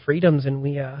give them the freedoms, and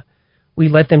we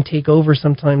let them take over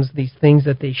sometimes these things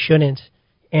that they shouldn't.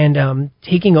 And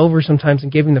taking over sometimes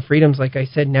and giving the freedoms, like I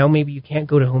said, now maybe you can't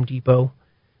go to Home Depot.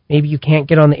 Maybe you can't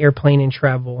get on the airplane and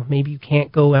travel. Maybe you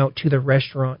can't go out to the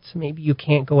restaurants. Maybe you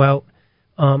can't go out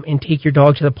and take your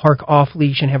dog to the park off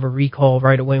leash and have a recall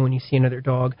right away when you see another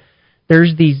dog.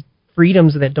 There's these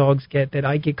freedoms that dogs get that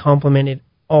I get complimented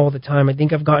all the time. I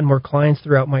think I've gotten more clients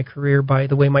throughout my career by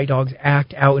the way my dogs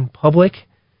act out in public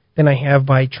than I have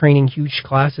by training huge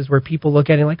classes where people look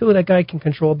at it like, oh, that guy can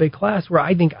control a big class, where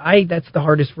I think that's the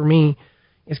hardest for me,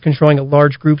 is controlling a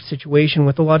large group situation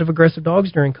with a lot of aggressive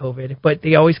dogs during COVID. But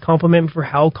they always compliment me for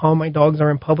how calm my dogs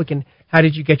are in public, and how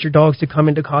did you get your dogs to come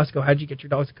into Costco? How did you get your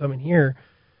dogs to come in here?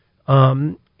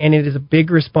 And it is a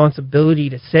big responsibility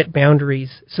to set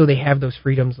boundaries so they have those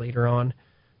freedoms later on.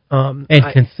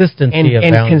 Consistency of boundaries.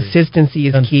 And consistency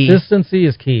is key. Consistency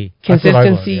is key.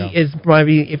 Consistency is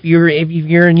probably, if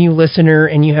you're a new listener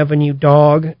and you have a new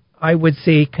dog, I would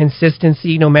say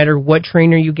consistency, no matter what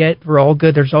trainer you get, we're all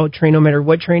good. No matter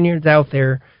what trainer is out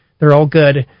there, they're all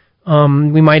good.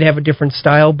 We might have a different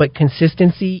style, but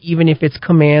consistency, even if it's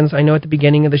commands. I know at the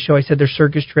beginning of the show I said they're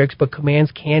circus tricks, but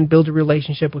commands can build a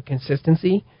relationship with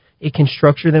consistency. It can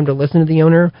structure them to listen to the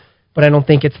owner, but I don't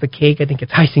think it's the cake. I think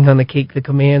it's icing on the cake, the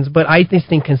commands. But I just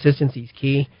think consistency is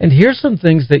key. And here's some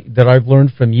things that I've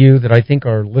learned from you that I think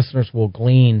our listeners will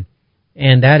glean,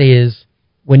 and that is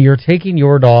when you're taking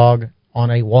your dog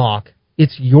on a walk,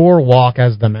 it's your walk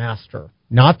as the master,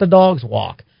 not the dog's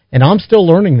walk. And I'm still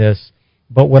learning this.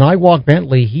 But when I walk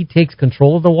Bentley, he takes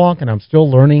control of the walk, and I'm still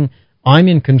learning I'm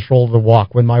in control of the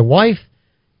walk. When my wife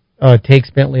takes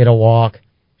Bentley at a walk,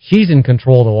 she's in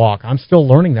control of the walk. I'm still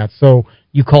learning that. So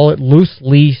you call it loose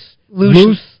leash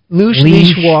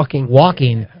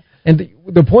walking. And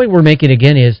the point we're making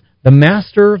again is the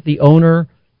master, the owner,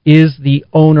 is the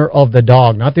owner of the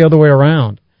dog, not the other way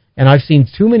around. And I've seen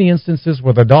too many instances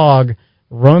where the dog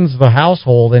runs the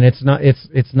household, and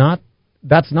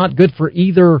that's not good for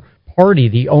either party,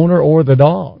 the owner or the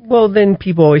dog. Well, then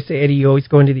people always say, Eddie, you always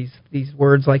go into these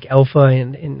words like alpha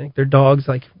and like they're dogs,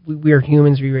 like we are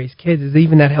humans, we raise kids. Is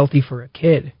even that healthy for a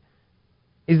kid?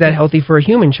 Is that healthy for a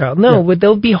human child? No, but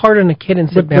they'll be hard on a kid and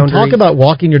set boundaries. But talk about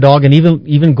walking your dog, and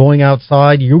even going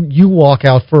outside, you walk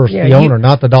out first, the owner,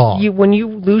 not the dog. When you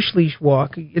loose leash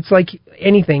walk, it's like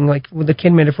anything, like with the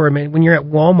kid metaphor, when you're at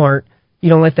Walmart, you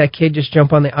don't let that kid just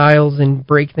jump on the aisles and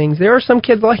break things. There are some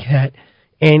kids like that,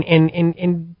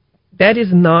 and that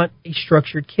is not a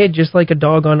structured kid, just like a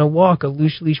dog on a walk. A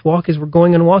loose leash walk is we're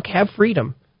going on a walk, have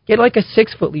freedom. Get like a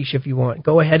 6-foot leash if you want.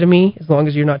 Go ahead of me, as long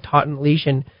as you're not taut in the leash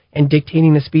and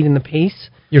dictating the speed and the pace.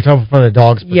 You're talking from the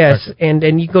dog's perspective. Yes,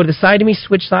 and you go to the side of me,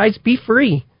 switch sides, be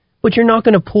free. But you're not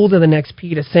going to pull to the next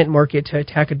P to scent market to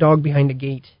attack a dog behind a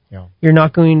gate. Yeah. You're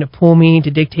not going to pull me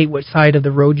to dictate what side of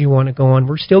the road you want to go on.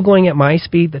 We're still going at my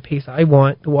speed, the pace I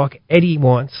want, the walk Eddie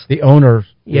wants. The owner's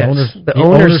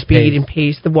speed pace. And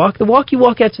pace. The walk you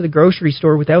walk at to the grocery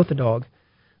store without the dog.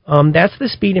 That's the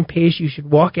speed and pace you should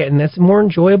walk at, and that's more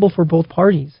enjoyable for both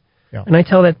parties. Yeah. And I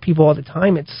tell that to people all the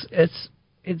time. It's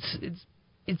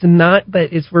not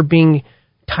that we're being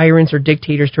tyrants or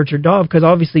dictators towards your dog, because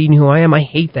obviously you know who I am. I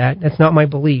hate that. That's not my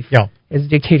belief. Yeah. It's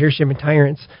dictatorship and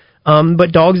tyrants.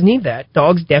 But dogs need that.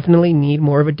 Dogs definitely need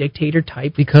more of a dictator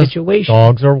type situation.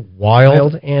 Dogs are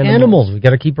wild animals. We got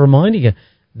to keep reminding you.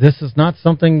 This is not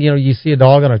something, you see a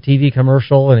dog on a TV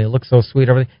commercial and it looks so sweet,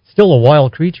 everything. It's still a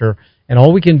wild creature, and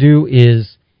all we can do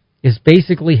is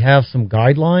basically have some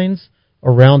guidelines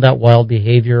around that wild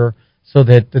behavior so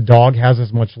that the dog has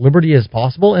as much liberty as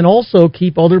possible, and also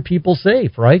keep other people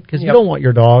safe, right? Because you don't want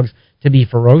your dogs to be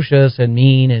ferocious and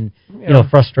mean and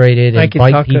frustrated and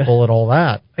bite people and all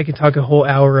that. I could talk a whole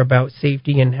hour about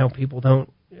safety and how people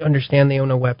don't understand they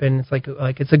own a weapon. It's like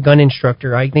it's a gun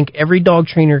instructor. I think every dog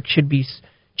trainer should be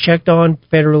checked on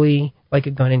federally like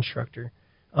a gun instructor.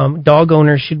 Dog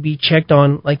owners should be checked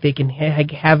on like they can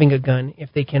having a gun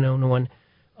if they can own one.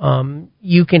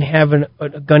 You can have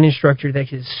a gun instructor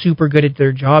that is super good at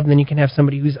their job, and then you can have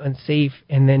somebody who's unsafe,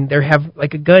 and then they have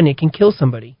like a gun, it can kill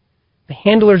somebody. The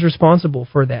handler's responsible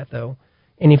for that, though.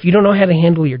 And if you don't know how to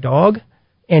handle your dog,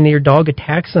 and your dog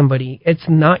attacks somebody, it's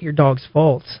not your dog's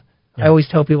fault. Yeah. I always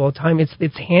tell people all the time,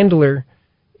 it's handler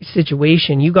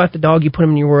situation. You got the dog, you put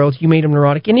him in your world, you made him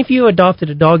neurotic. And if you adopted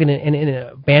a dog in an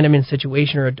abandonment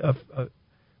situation or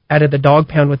out of the dog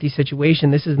pound with these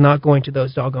situation, this is not going to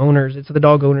those dog owners. It's the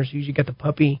dog owners who usually get the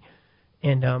puppy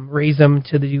and raise them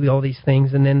to do all these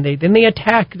things, and then they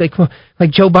attack like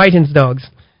Joe Biden's dogs.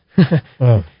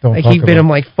 He bit him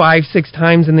like 5-6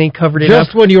 times, and they covered it up.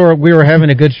 Just when we were having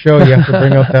a good show, you have to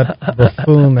bring up that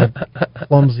buffoon, that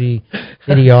clumsy,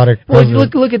 idiotic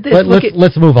president. Look at this.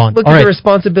 Let's move on. Look at the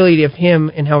responsibility of him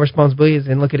and how responsible he is,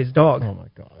 and look at his dog. Oh my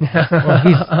God! Well,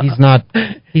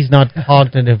 he's not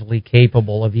cognitively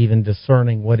capable of even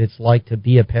discerning what it's like to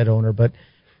be a pet owner, but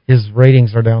his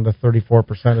ratings are down to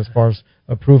 34% as far as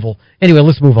approval. Anyway,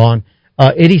 let's move on.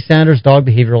 Eddy Sanders, dog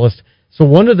behavioralist. So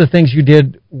one of the things you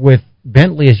did with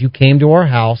Bentley is you came to our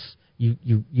house,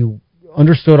 you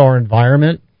understood our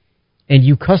environment, and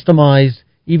you customized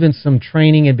even some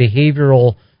training and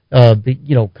behavioral,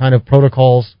 kind of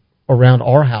protocols around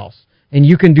our house. And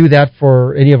you can do that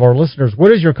for any of our listeners.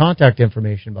 What is your contact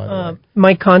information, by the way?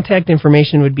 My contact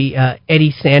information would be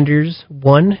Eddy Sanders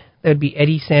 1. That would be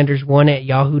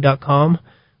eddysanders1@yahoo.com.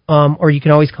 Or you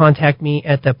can always contact me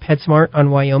at the PetSmart on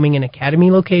Wyoming and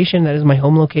Academy location. That is my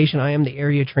home location. I am the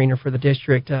area trainer for the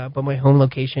district, but my home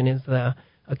location is the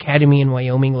Academy in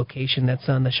Wyoming location. That's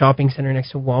on the shopping center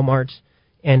next to Walmart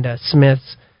and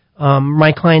Smith's.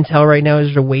 My clientele right now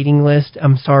is a waiting list.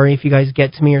 I'm sorry if you guys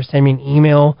get to me or send me an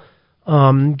email.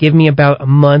 Give me about a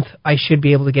month. I should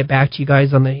be able to get back to you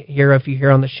guys if you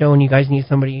hear on the show and you guys need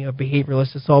somebody, a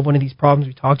behavioralist, to solve one of these problems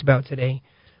we talked about today.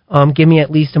 Give me at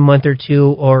least a month or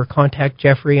two, or contact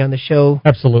Jeffrey on the show.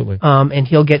 Absolutely. And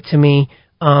he'll get to me.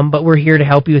 But we're here to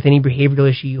help you with any behavioral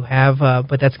issue you have.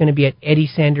 But that's going to be at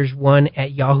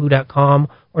eddysanders1@yahoo.com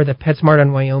or the PetSmart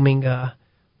on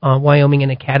Wyoming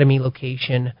and Academy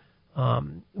location.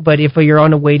 But if you're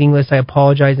on a waiting list, I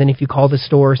apologize. And if you call the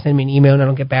store or send me an email and I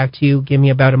don't get back to you, give me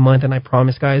about a month, and I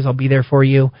promise, guys, I'll be there for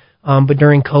you. But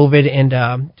during COVID and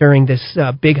during this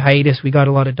big hiatus, we got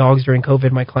a lot of dogs during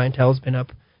COVID. My clientele has been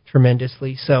up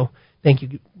tremendously. So thank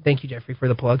you, Jeffrey, for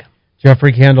the plug.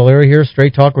 Jeffrey Candelaria here,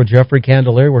 Straight Talk with Jeffrey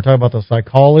Candelaria. We're talking about the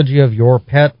psychology of your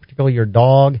pet, particularly your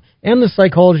dog, and the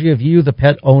psychology of you, the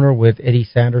pet owner, with Eddy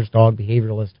Sanders, dog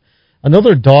behavioralist.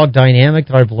 Another dog dynamic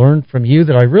that I've learned from you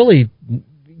that I really,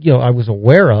 I was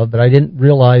aware of, but I didn't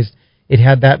realize it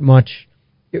had that much,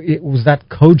 it was that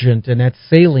cogent and that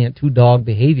salient to dog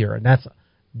behavior, and that's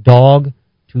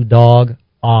dog-to-dog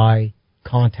eye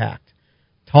contact.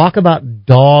 Talk about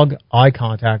dog eye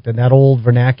contact and that old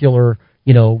vernacular,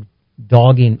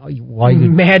 dogging.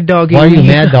 Mad dogging. Why are you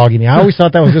mad dogging me? I always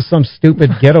thought that was just some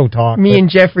stupid ghetto talk. Me and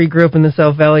Jeffrey grew up in the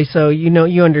South Valley, so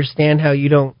you understand how you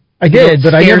don't. I did,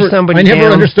 but I never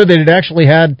down. understood that it actually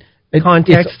had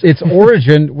context. Its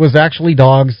origin was actually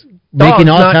dogs making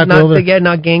contact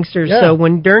not gangsters. Yeah. So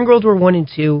during World War I and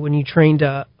II, when you trained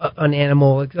an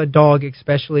animal, a dog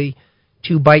especially,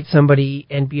 to bite somebody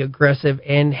and be aggressive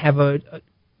and have a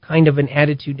kind of an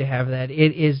attitude to have that,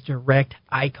 it is direct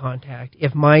eye contact.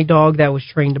 If my dog that was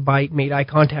trained to bite made eye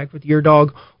contact with your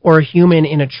dog, or a human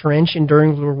in a trench and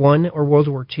during World War I or World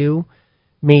War II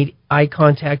made eye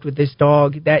contact with this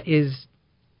dog, that is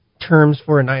terms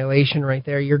for annihilation right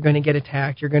there. You're going to get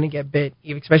attacked. You're going to get bit,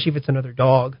 especially if it's another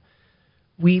dog.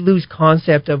 We lose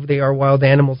concept of they are wild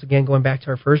animals, again, going back to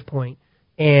our first point.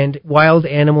 And wild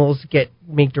animals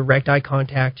make direct eye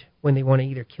contact when they want to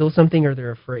either kill something or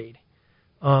they're afraid.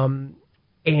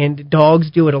 And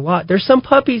dogs do it a lot. There's some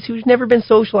puppies who's never been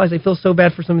socialized. I feel so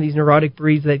bad for some of these neurotic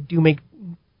breeds that do make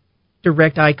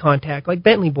direct eye contact, like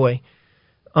Bentley Boy.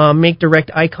 Make direct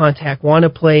eye contact, want to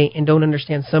play, and don't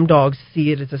understand. Some dogs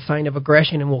see it as a sign of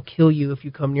aggression and will kill you if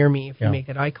you come near me, if you make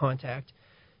that eye contact.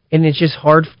 And it's just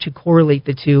hard to correlate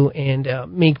the two and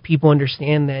make people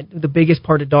understand that the biggest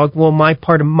part of dog, my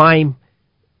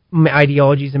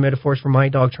ideologies and metaphors for my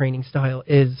dog training style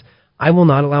is I will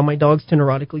not allow my dogs to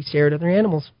neurotically stare at other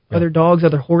animals, other dogs,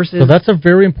 other horses. So that's a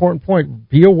very important point.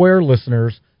 Be aware,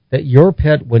 listeners, that your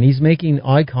pet, when he's making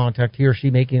eye contact, he or she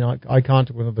making eye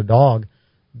contact with another dog,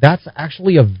 that's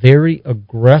actually a very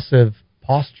aggressive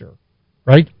posture,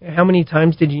 right? How many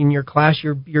times did you, in your class,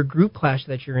 your group class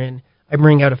that you're in, I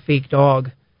bring out a fake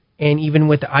dog, and even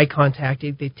with the eye contact,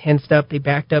 they tensed up, they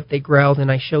backed up, they growled,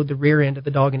 and I showed the rear end of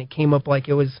the dog, and it came up like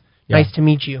it was nice to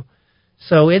meet you.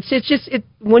 So it's just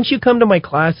once you come to my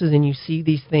classes and you see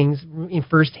these things in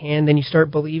firsthand, then you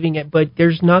start believing it. But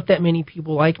there's not that many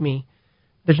people like me.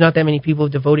 There's not that many people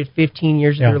who devoted 15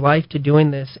 years of their life to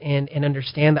doing this and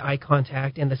understand the eye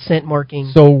contact and the scent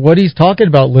marking. So what he's talking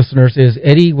about, listeners, is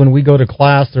Eddie, when we go to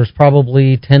class, there's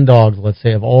probably 10 dogs, let's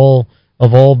say, of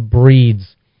all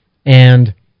breeds.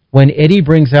 And when Eddie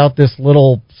brings out this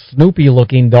little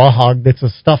Snoopy-looking dog that's a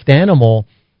stuffed animal,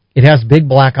 it has big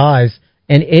black eyes.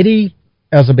 And Eddie,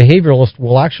 as a behavioralist,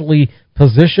 will actually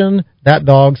position that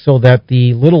dog so that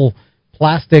the little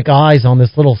plastic eyes on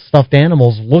this little stuffed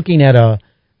animal is looking at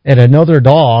another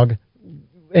dog,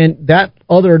 and that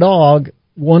other dog,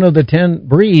 one of the 10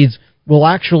 breeds, will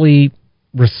actually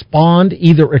respond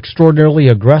either extraordinarily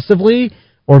aggressively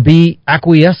or be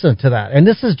acquiescent to that. And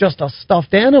this is just a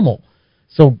stuffed animal.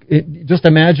 So just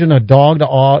imagine a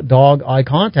dog-to-dog eye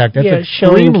contact. That's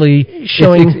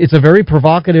it's a very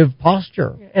provocative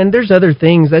posture. And there's other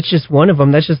things. That's just one of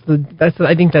them.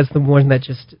 I think that's the one that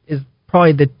just is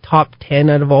probably the top 10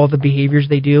 out of all the behaviors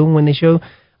they do when they show.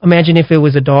 Imagine if it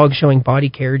was a dog showing body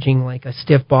carriaging, like a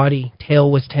stiff body,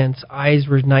 tail was tense, eyes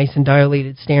were nice and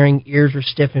dilated, staring, ears were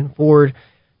stiff and forward,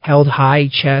 held high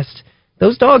chest.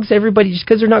 Those dogs, everybody, just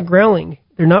because they're not growling,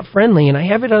 they're not friendly, and I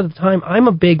have it all the time. I'm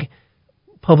a big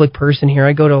public person here.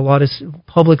 I go to a lot of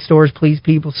public stores. Please,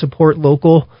 people, support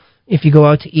local. If you go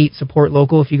out to eat, support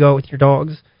local if you go out with your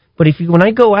dogs. But when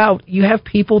I go out, you have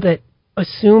people that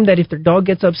assume that if their dog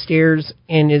gets upstairs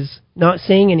and is not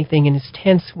saying anything and is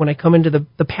tense when I come into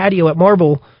the patio at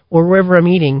Marble or wherever I'm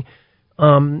eating,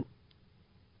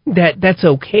 that's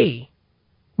okay.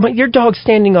 But your dog's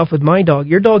standing off with my dog.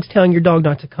 Your dog's telling your dog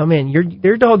not to come in.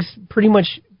 Your dog's pretty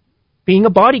much being a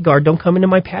bodyguard. Don't come into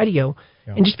my patio.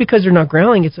 Yeah. And just because they're not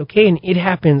growling, it's okay. And it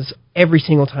happens every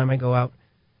single time I go out.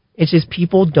 It's just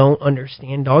people don't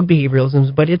understand dog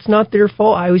behavioralisms, but it's not their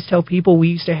fault. I always tell people we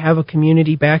used to have a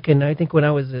community back in, I think when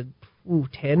I was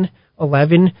 10,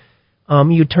 11,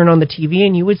 you'd turn on the TV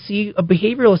and you would see a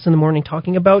behavioralist in the morning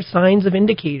talking about signs of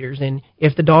indicators. And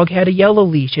if the dog had a yellow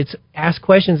leash, it's ask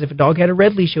questions. If a dog had a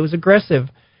red leash, it was aggressive.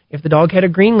 If the dog had a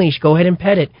green leash, go ahead and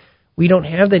pet it. We don't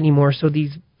have that anymore. So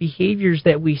these behaviors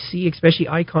that we see, especially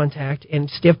eye contact and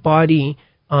stiff body,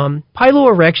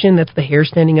 piloerection, that's the hair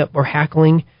standing up or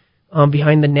hackling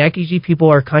behind the neck. Usually people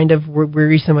are kind of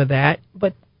wearisome of that,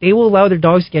 but they will allow their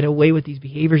dogs to get away with these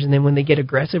behaviors, and then when they get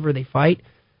aggressive or they fight,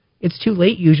 it's too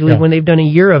late usually when they've done a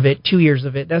year of it, 2 years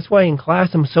of it. That's why in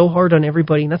class I'm so hard on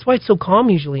everybody, and that's why it's so calm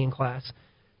usually in class.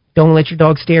 Don't let your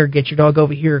dog stare. Get your dog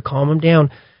over here. Calm him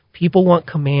down. People want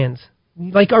commands.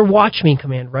 Like our watch me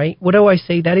command, right? What do I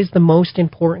say? That is the most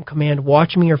important command.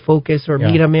 Watch me or focus or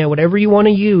meet a man, whatever you want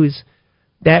to use.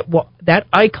 that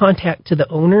eye contact to the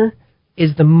owner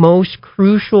is the most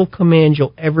crucial command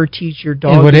you'll ever teach your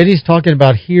dog. And what Eddie's talking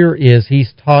about here is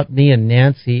he's taught me and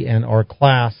Nancy and our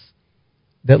class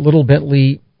that little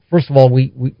Bentley, first of all,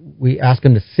 we ask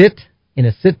him to sit in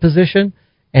a sit position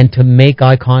and to make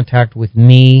eye contact with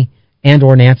me and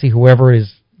or Nancy, whoever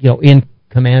is, in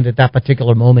command at that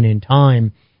particular moment in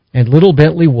time. And little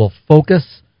Bentley will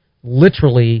focus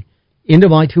literally into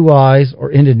my two eyes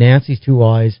or into Nancy's two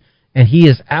eyes, and he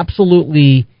is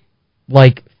absolutely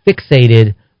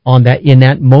fixated on that in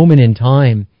that moment in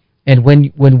time. And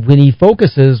when he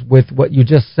focuses with what you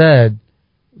just said,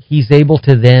 he's able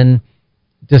to then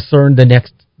discern the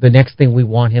next thing we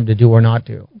want him to do or not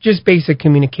do. Just basic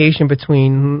communication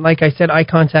between, like I said, eye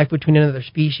contact between another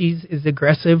species is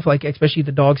aggressive, especially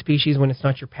the dog species when it's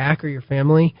not your pack or your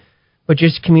family. But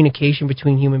just communication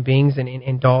between human beings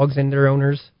and dogs and their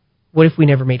owners. What if we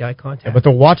never made eye contact? Yeah, but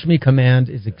the watch me command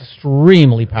is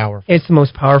extremely powerful. It's the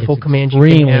most powerful command you can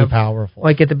have. Extremely powerful.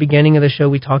 Like at the beginning of the show,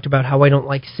 we talked about how I don't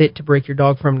like sit to break your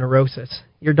dog from neurosis.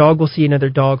 Your dog will see another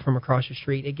dog from across the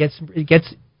street. It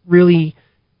gets really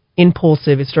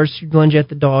impulsive. It starts to lunge at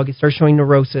the dog. It starts showing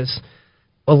neurosis.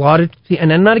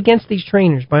 And I'm not against these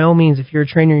trainers. By all means, if you're a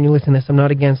trainer and you listen to this, I'm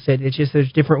not against it. It's just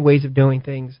there's different ways of doing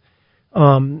things.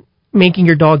 Making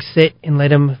your dog sit and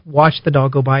let him watch the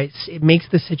dog go by, it makes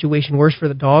the situation worse for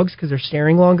the dogs because they're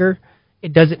staring longer.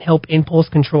 It doesn't help impulse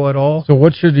control at all. So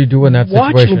what should you do in that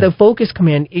situation? Watch the focus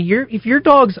command. If your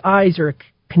dog's eyes are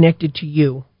connected to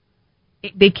you,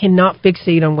 they cannot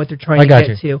fixate on what they're trying to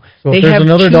get to. So if there's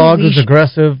another dog who's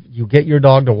aggressive, you get your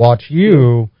dog to watch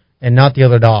you and not the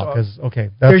other dog.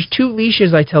 There's two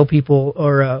leashes I tell people,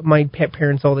 or my pet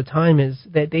parents all the time, is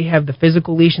that they have the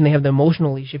physical leash and they have the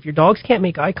emotional leash. If your dogs can't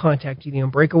make eye contact with you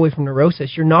and break away from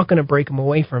neurosis, you're not going to break them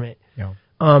away from it. Yeah.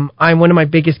 I'm one of my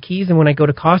biggest keys, and when I go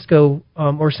to Costco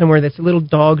or somewhere that's a little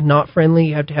dog not friendly,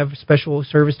 you have to have a special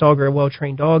service dog or a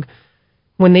well-trained dog.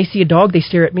 When they see a dog, they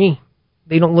stare at me.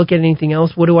 They don't look at anything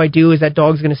else. What do? Is that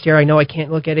dog's going to stare? I know I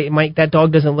can't look at it. That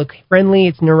dog doesn't look friendly.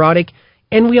 It's neurotic.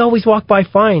 And we always walk by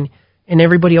fine, and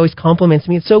everybody always compliments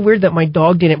me. It's so weird that my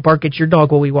dog didn't bark at your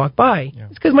dog while we walked by. Yeah.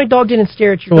 It's because my dog didn't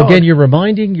stare at your dog. So again, you're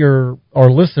reminding our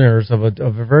listeners of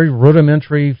a very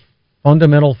rudimentary,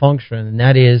 fundamental function, and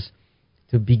that is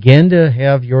to begin to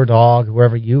have your dog,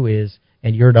 whoever you is,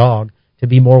 and your dog, to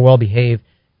be more well-behaved.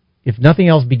 If nothing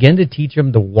else, begin to teach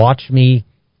them the watch me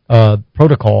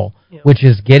protocol, which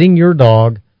is getting your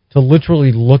dog to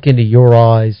literally look into your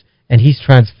eyes, and he's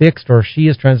transfixed or she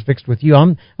is transfixed with you.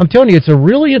 I'm telling you, it's a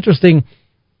really interesting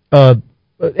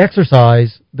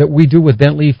exercise that we do with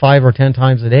Bentley 5 or 10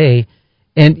 times a day,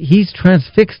 and he's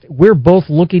transfixed. We're both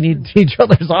looking into each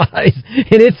other's eyes,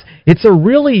 and it's a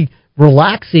really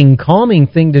relaxing, calming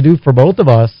thing to do for both of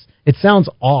us. It sounds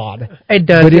odd. It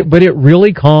does. But it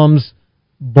really calms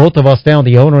both of us down,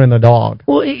 the owner and the dog.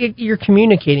 Well, you're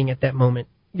communicating at that moment.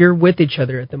 You're with each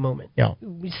other at the moment. Yeah.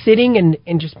 Sitting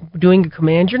and just doing a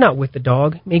command, you're not with the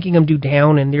dog. Making them do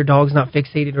down and your dog's not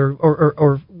fixated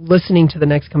or listening to the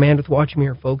next command with watch me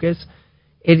or focus,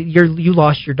 you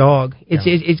lost your dog.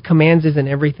 It's commands isn't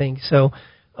everything. So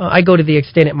I go to the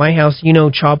extent at my house,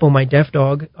 Chapo, my deaf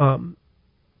dog,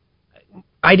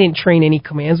 I didn't train any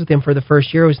commands with him for the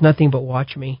first year. It was nothing but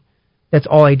watch me. That's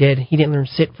all I did. He didn't learn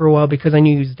sit for a while because I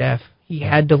knew he was deaf. He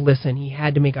had to listen. He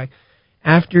had to make eye.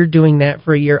 After doing that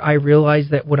for a year, I realized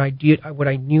that what I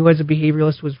knew as a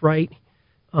behavioralist was right.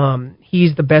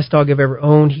 He's the best dog I've ever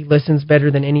owned. He listens better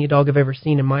than any dog I've ever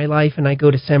seen in my life. And I go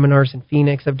to seminars in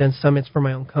Phoenix. I've done summits for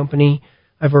my own company.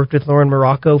 I've worked with Lauren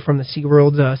Morocco from the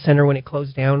SeaWorld Center when it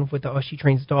closed down. She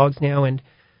trains dogs now. And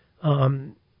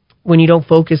when you don't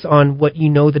focus on what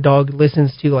the dog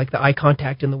listens to, like the eye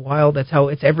contact in the wild, that's how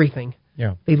it's everything.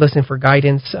 Yeah. They listen for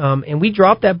guidance. And we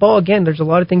drop that ball. Again, there's a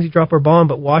lot of things we drop our ball on,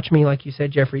 but watch me, like you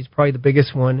said, Jeffrey, is probably the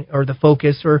biggest one, or the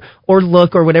focus, or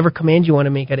look, or whatever command you want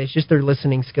to make at it. It's just their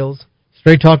listening skills.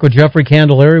 Straight Talk with Jeffrey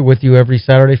Candelaria with you every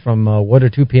Saturday from 1 to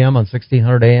 2 p.m. on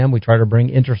 1600 AM. We try to bring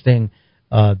interesting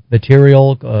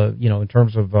material, in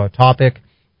terms of topic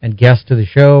and guest to the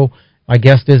show. My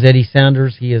guest is Eddy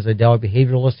Sanders. He is a dog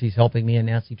behavioralist. He's helping me and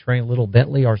Nancy train Little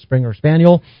Bentley, our Springer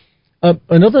Spaniel.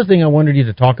 Another thing I wanted you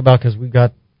to talk about, because we've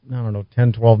got,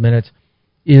 10, 12 minutes,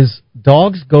 is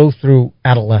dogs go through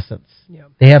adolescence. Yeah.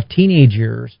 They have teenage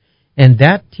years, and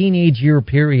that teenage year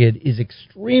period is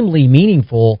extremely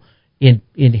meaningful in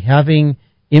having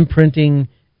imprinting,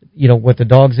 what the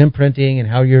dog's imprinting and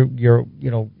how you're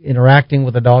interacting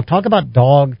with the dog. Talk about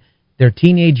their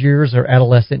teenage years or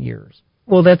adolescent years.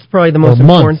 Well, that's probably the most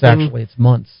important thing. Actually, it's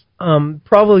months.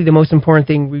 Probably the most important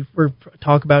thing we're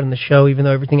talk about in the show, even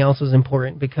though everything else is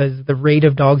important, because the rate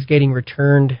of dogs getting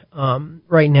returned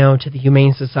right now to the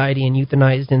Humane Society and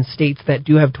euthanized in states that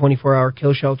do have 24-hour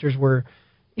kill shelters where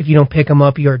if you don't pick them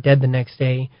up, you are dead the next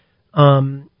day.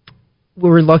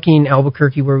 We're lucky in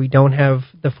Albuquerque where we don't have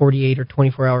the 48 or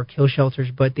 24-hour kill shelters,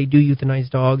 but they do euthanize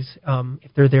dogs.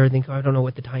 If they're there, I don't know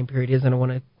what the time period is. I don't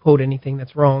want to quote anything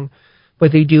that's wrong,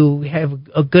 but they do have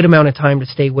a good amount of time to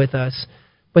stay with us.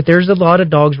 But there's a lot of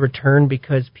dogs returned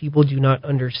because people do not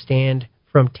understand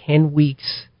from 10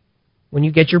 weeks when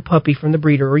you get your puppy from the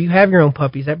breeder, or you have your own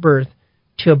puppies at birth,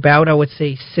 to about, I would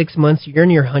say, 6 months, you're in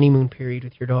your honeymoon period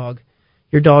with your dog.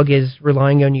 Your dog is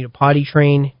relying on you to potty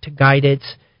train, to guide it,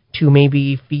 to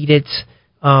maybe feed it.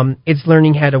 It's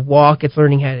learning how to walk. It's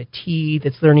learning how to teeth.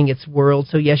 It's learning its world.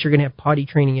 So, yes, you're going to have potty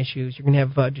training issues. You're going to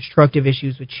have destructive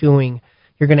issues with chewing.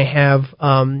 You're going to have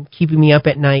keeping me up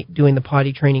at night doing the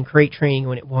potty training, crate training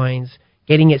when it whines,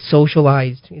 getting it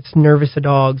socialized. It's nervous to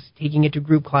dogs, taking it to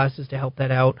group classes to help that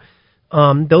out.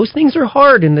 Those things are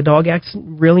hard, and the dog acts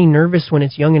really nervous when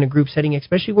it's young in a group setting,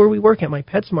 especially where we work at my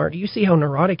PetSmart. You see how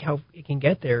neurotic how it can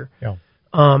get there. Yeah.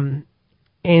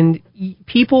 And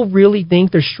people really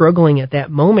think they're struggling at that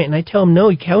moment, and I tell them, no,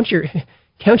 you count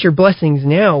your blessings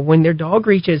now. When their dog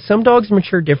reaches, some dogs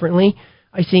mature differently.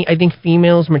 I think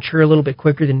females mature a little bit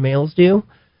quicker than males do.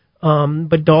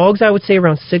 But dogs, I would say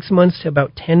around 6 months to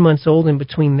about 10 months old, in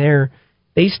between there,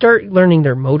 they start learning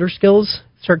their motor skills,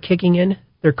 start kicking in.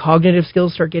 Their cognitive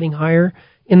skills start getting higher.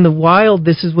 In the wild,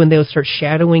 this is when they'll start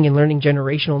shadowing and learning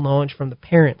generational knowledge from the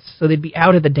parents. So they'd be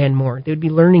out of the den more. They'd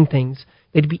be learning things.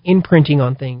 They'd be imprinting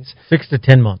on things. 6 to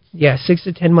 10 months. Yeah, 6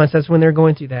 to 10 months. That's when they're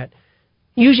going through that.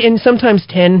 Usually, and sometimes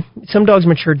 10. Some dogs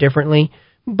mature differently.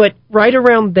 But right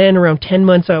around then, around 10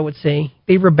 months, I would say,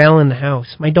 they rebel in the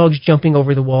house. My dog's jumping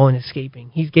over the wall and escaping.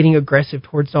 He's getting aggressive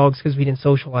towards dogs because we didn't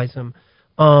socialize him.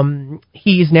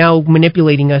 He is now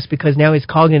manipulating us because now his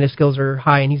cognitive skills are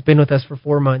high and he's been with us for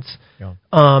 4 months. Yeah.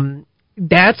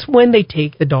 That's when they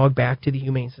take the dog back to the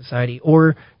Humane Society.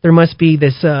 Or there must be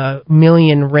this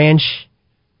million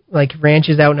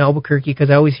ranches out in Albuquerque, because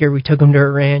I always hear we took them to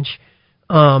a ranch.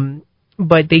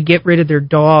 But they get rid of their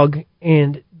dog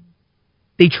and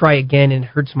they try again, and it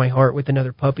hurts my heart with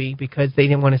another puppy because they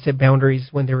didn't want to set boundaries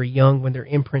when they were young, when they're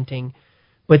imprinting.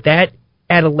 But that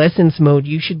adolescence mode,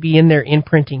 you should be in there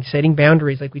imprinting, setting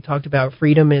boundaries like we talked about.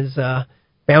 Freedom is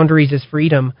boundaries is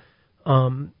freedom.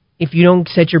 If you don't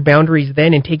set your boundaries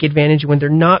then and take advantage when they're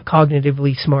not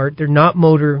cognitively smart, they're not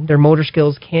their motor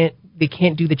skills can't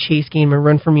do the chase game and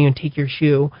run from you and take your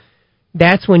shoe.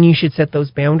 That's when you should set those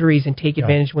boundaries and take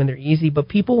advantage when they're easy. But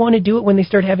people want to do it when they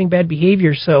start having bad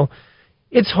behavior. So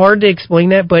it's hard to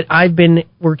explain that, but I've been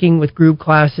working with group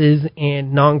classes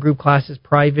and non-group classes,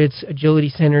 privates, agility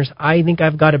centers. I think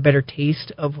I've got a better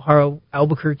taste of how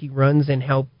Albuquerque runs and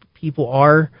how people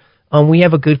are. We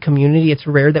have a good community. It's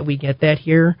rare that we get that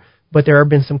here, but there have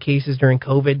been some cases during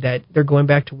COVID that they're going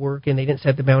back to work and they didn't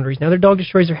set the boundaries. Now their dog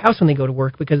destroys their house when they go to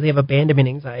work because they have abandonment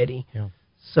anxiety. Yeah.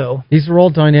 So these are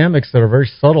all dynamics that are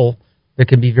very subtle, that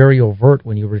can be very overt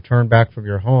when you return back from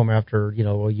your home after,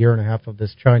 a year and a half of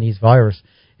this Chinese virus.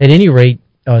 At any rate,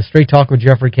 Straight Talk with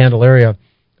Jeffrey Candelaria.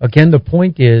 Again, the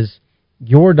point is,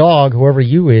 your dog, whoever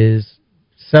you is,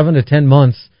 7 to 10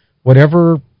 months,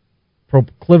 whatever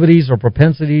proclivities or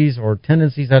propensities or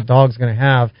tendencies that dog's going to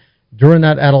have during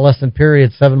that adolescent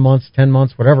period, 7 months, 10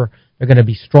 months, whatever, they're going to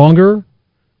be stronger,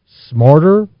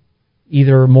 smarter,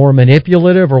 either more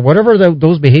manipulative, or whatever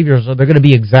those behaviors are, they're going to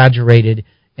be exaggerated.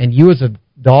 And you as a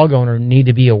dog owner need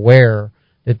to be aware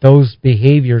that those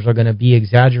behaviors are going to be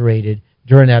exaggerated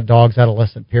during that dog's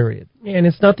adolescent period. Yeah, and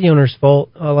it's not the owner's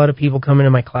fault. A lot of people come into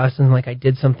my class and like, I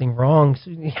did something wrong.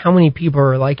 So how many people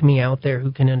are like me out there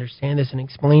who can understand this and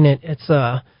explain it? It's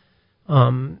a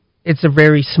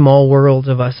very small world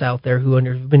of us out there who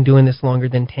have been doing this longer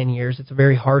than 10 years. It's a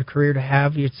very hard career to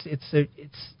have. It's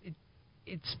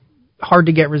hard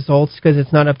to get results because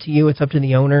it's not up to you; it's up to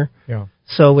the owner. Yeah.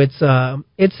 So it's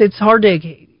hard to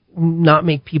not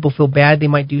make people feel bad. They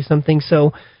might do something.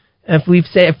 So if we've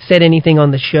said anything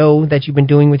on the show that you've been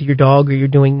doing with your dog or you're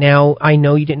doing now, I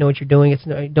know you didn't know what you're doing.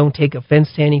 Don't take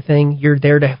offense to anything. We're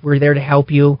there to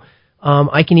help you.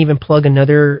 I can even plug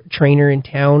another trainer in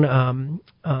town.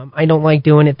 I don't like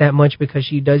doing it that much because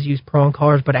she does use prong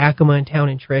collars, but Acoma in town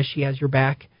and Trish, she has your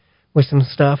back with some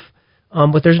stuff.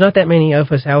 But there's not that many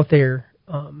of us out there,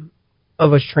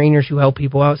 of us trainers who help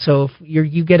people out. So if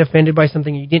you get offended by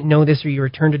something, you didn't know this, or you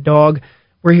returned a dog,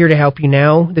 we're here to help you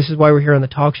now. This is why we're here on the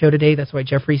talk show today. That's why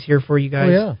Jeffrey's here for you guys.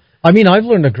 Oh, yeah. I mean, I've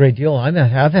learned a great deal. I've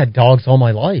had dogs all my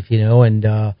life, and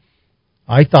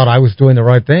I thought I was doing the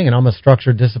right thing, and I'm a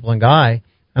structured, disciplined guy.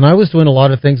 And I was doing a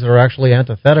lot of things that are actually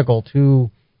antithetical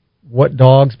to what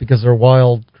dogs, because they're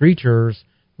wild creatures,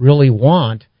 really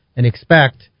want and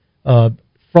expect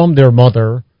from their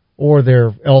mother or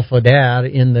their alpha dad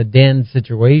in the den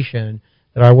situation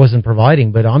that I wasn't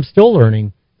providing. But I'm still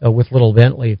learning with little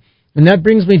Bentley. And that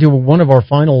brings me to one of our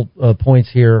final points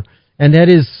here, and that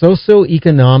is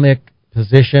socioeconomic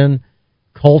position,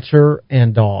 culture,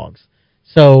 and dogs.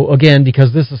 So, again,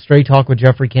 because this is Straight Talk with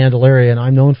Jeffrey Candelaria, and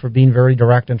I'm known for being very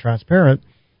direct and transparent,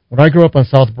 when I grew up on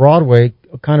South Broadway,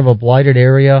 kind of a blighted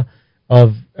area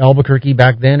of Albuquerque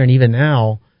back then and even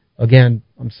now, again,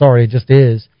 I'm sorry, it just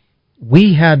is,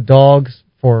 we had dogs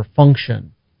for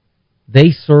function.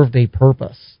 They served a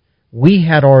purpose. We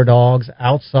had our dogs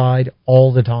outside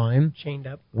all the time. Chained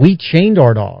up. We chained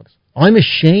our dogs. I'm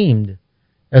ashamed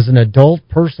as an adult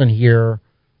person here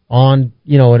on,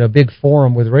 in a big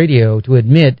forum with radio to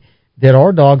admit that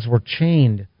our dogs were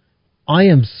chained. I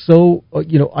am so,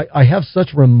 I have such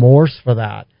remorse for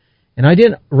that. And I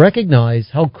didn't recognize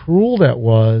how cruel that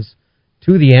was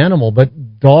to the animal.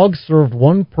 But dogs served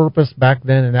one purpose back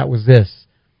then, and that was this.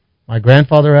 My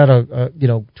grandfather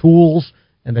had tools,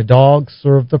 and the dog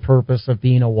served the purpose of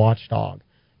being a watchdog.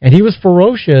 And he was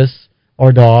ferocious,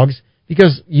 our dogs,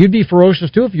 because you'd be ferocious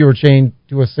too if you were chained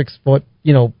to a 6 foot,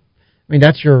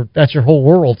 that's your whole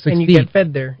world, 6 feet. And you get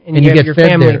fed there. And you get your fed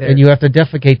family there. And you have to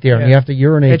defecate there. Yeah. And you have to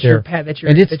urinate that's there. Your pet. That's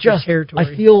your, and it's that's just, your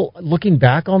territory. I feel, looking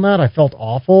back on that, I felt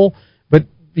awful. But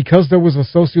because there was a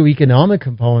socioeconomic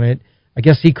component, I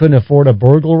guess he couldn't afford a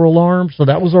burglar alarm, so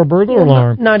that was our burglar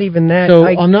alarm. Not even that. So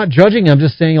I'm not judging. I'm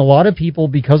just saying a lot of people,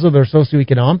 because of their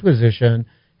socioeconomic position,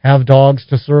 have dogs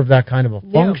to serve that kind of a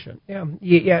function.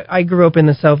 Yeah. I grew up in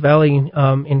the South Valley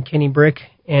in Kenny Brick,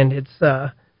 and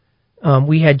it's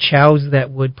we had chows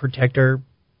that would protect our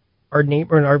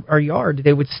neighbor and our yard.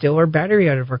 They would steal our battery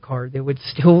out of our car. They would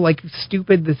steal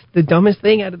the dumbest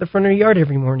thing out of the front of our yard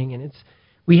every morning. And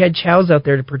we had chows out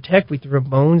there to protect. We threw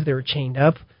bones. They were chained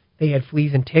up. They had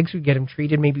fleas and ticks. We'd get them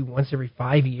treated maybe once every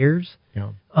 5 years.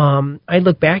 Yeah. I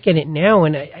look back at it now,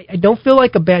 and I don't feel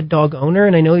like a bad dog owner,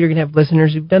 and I know you're going to have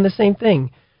listeners who've done the same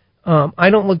thing. I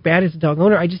don't look bad as a dog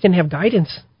owner. I just didn't have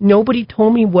guidance. Nobody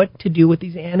told me what to do with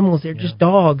these animals. They're just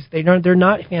dogs. They're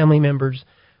not family members.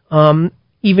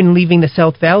 Even leaving the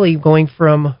South Valley, going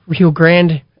from Rio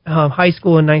Grande high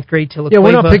school in 9th grade to La Cueva. Yeah,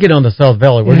 we're not picking on the South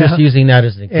Valley. We're just using that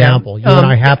as an example. You and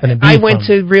I happen to be I went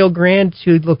to Rio Grande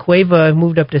to La Cueva,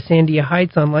 moved up to Sandia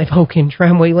Heights on Live Oak and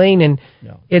Tramway Lane, and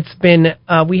it's been,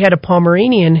 we had a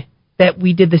Pomeranian that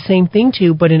we did the same thing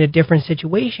to, but in a different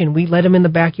situation. We let him in the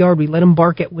backyard. We let him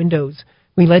bark at windows.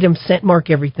 We let him scent mark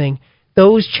everything.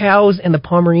 Those chows and the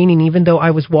Pomeranian, even though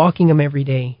I was walking him every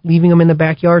day, leaving him in the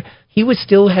backyard, he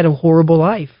still had a horrible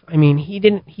life. I mean,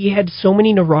 he had so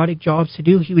many neurotic jobs to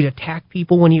do. He would attack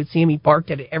people when he would see him. He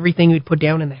barked at everything he would put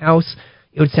down in the house.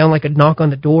 It would sound like a knock on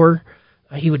the door.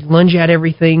 He would lunge at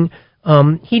everything.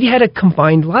 He had a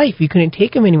confined life. You couldn't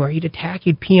take him anywhere. He'd attack.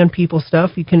 He'd pee on people's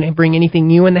stuff. You couldn't bring anything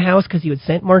new in the house because he would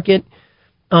scent mark it.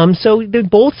 So they're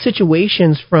both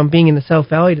situations, from being in the South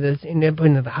Valley to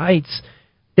into the Heights.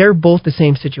 They're both the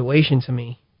same situation to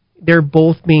me. They're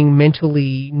both being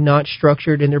mentally not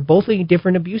structured, and they're both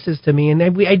different abuses to me. And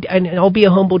I'll be a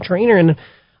humble trainer, and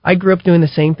I grew up doing the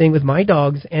same thing with my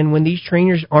dogs. And when these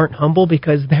trainers aren't humble,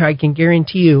 because I can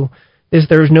guarantee you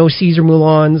there's no Cesar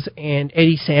Moulins and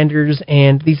Eddie Sanders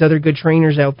and these other good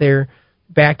trainers out there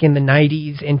back in the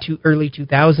 90s and early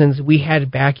 2000s, we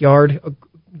had backyard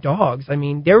dogs. I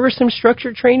mean, there were some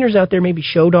structured trainers out there, maybe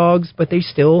show dogs, but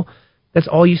that's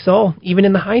all you saw. Even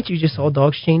in the Heights, you just saw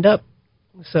dogs chained up.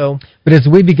 So, but as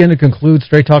we begin to conclude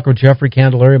Straight Talk with Jeffrey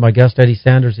Candelaria, my guest Eddie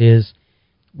Sanders, is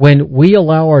when we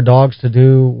allow our dogs to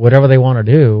do whatever they want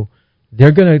to do,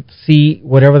 they're going to see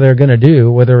whatever they're going to do,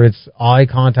 whether it's eye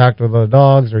contact with other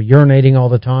dogs or urinating all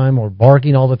the time or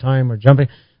barking all the time or jumping.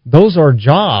 Those are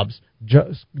jobs.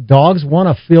 Dogs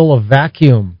want to fill a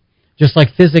vacuum, just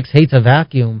like physics hates a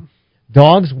vacuum.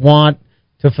 Dogs want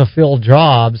to fulfill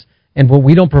jobs. And when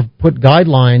we don't put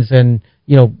guidelines and,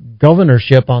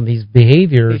 governorship on these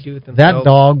behaviors, that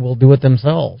dog will do it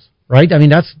themselves, right? I mean,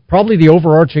 that's probably the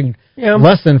overarching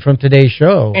lesson from today's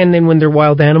show. And then when they're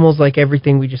wild animals, like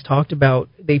everything we just talked about,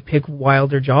 they pick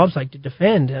wilder jobs, like to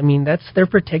defend. I mean, they're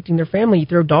protecting their family. You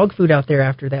throw dog food out there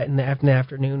after that in the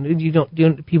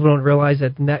afternoon. People don't realize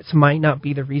that might not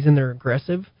be the reason they're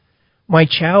aggressive. My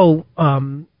chow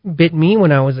bit me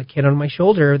when I was a kid on my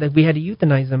shoulder, that we had to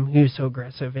euthanize him. He was so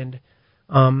aggressive, and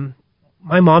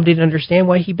my mom didn't understand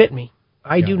why he bit me.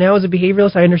 I do now as a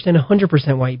behavioralist. I understand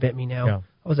 100% why he bit me now. Yeah.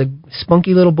 I was a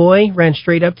spunky little boy, ran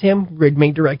straight up to him,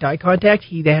 made direct eye contact.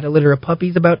 They had a litter of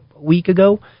puppies about a week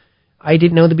ago. I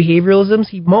didn't know the behavioralisms.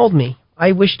 He mauled me.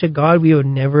 I wish to God we would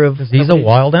never have. Because he's a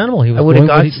wild animal. He was I would have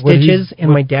got doing stitches,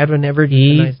 and my dad would never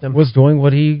euthanized him. He was doing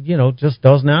what he, just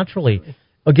does naturally.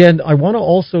 Again, I want to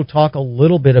also talk a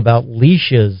little bit about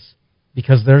leashes,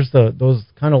 because there's those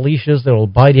kind of leashes that will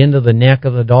bite into the neck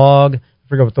of the dog. I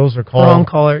forget what those are called. Prong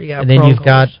collar, yeah. And then you've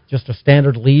got just a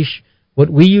standard leash. What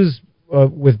we use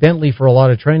with Bentley for a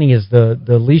lot of training is the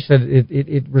leash that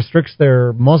it restricts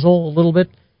their muzzle a little bit.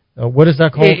 What is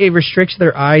that called? It restricts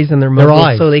their eyes and their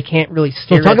muzzle, so they can't really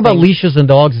stare at So talk about things. leashes and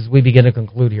dogs as we begin to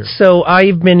conclude here. So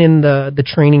I've been in the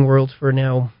training world for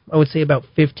now, I would say about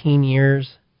 15 years.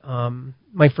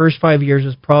 My first 5 years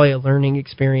was probably a learning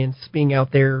experience, being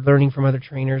out there, learning from other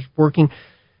trainers, working,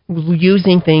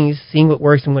 using things, seeing what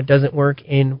works and what doesn't work.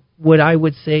 And what I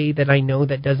would say that I know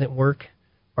that doesn't work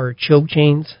are choke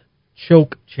chains.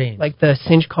 Choke chains. Like the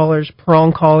cinch collars,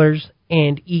 prong collars,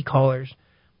 and e-collars.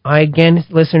 Again,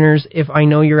 listeners, if I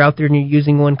know you're out there and you're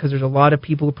using one, because there's a lot of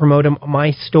people who promote them.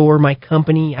 My store, my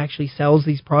company actually sells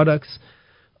these products.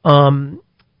 I'm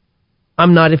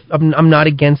not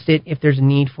against it if there's a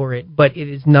need for it, but it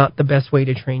is not the best way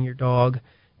to train your dog.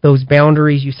 Those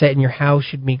boundaries you set in your house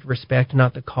should make respect,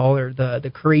 not the collar.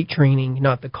 The crate training,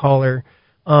 not the collar.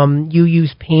 You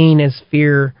use pain as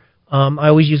fear. I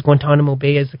always use Guantanamo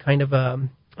Bay as a kind of a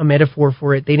metaphor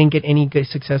for it. They didn't get any good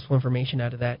successful information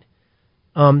out of that.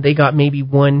 They got maybe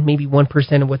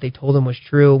 1% of what they told them was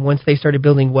true. Once they started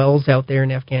building wells out there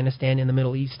in Afghanistan, in the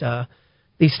Middle East,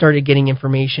 they started getting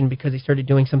information because they started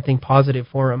doing something positive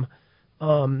for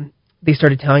them. They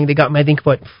started telling, they got, I think,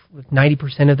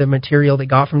 90% of the material they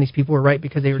got from these people were right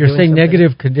because they were doing something. You're saying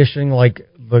negative conditioning, like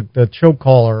the choke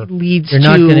collar, leads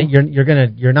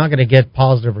you're not gonna get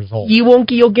positive results.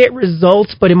 You'll get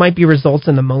results, but it might be results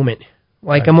in the moment.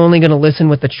 Like, right. I'm only going to listen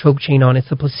with the choke chain on. It's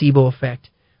the placebo effect.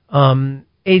 I'm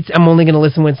only going to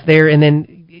listen when it's there, and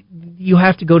then you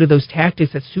have to go to those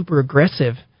tactics that's super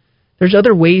aggressive. There's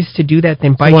other ways to do that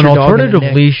than bite your dog in the neck. An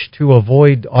alternative leash to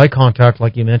avoid eye contact,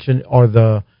 like you mentioned,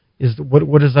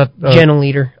 what is that? Gentle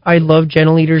leader. I love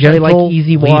gentle leaders. I like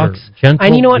easy walks.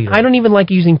 And you know what? I don't even like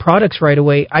using products right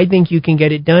away. I think you can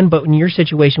get it done, but in your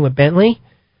situation with Bentley,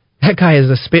 that guy is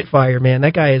a Spitfire, man.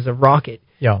 That guy is a rocket.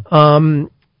 Yeah.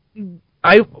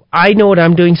 I know what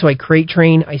I'm doing, so I crate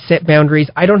train, I set boundaries.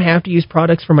 I don't have to use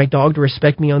products for my dog to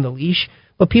respect me on the leash,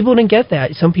 but people didn't get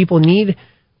that. Some people need,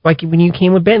 like when you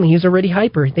came with Bentley, he was already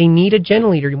hyper. They need a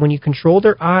gentle leader. When you control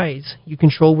their eyes, you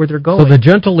control where they're going. So the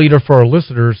gentle leader for our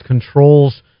listeners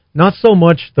controls not so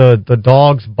much the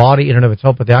dog's body in and of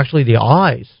itself, but actually the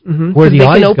eyes. Mm-hmm. Where the eyes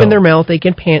go. They can open their mouth, they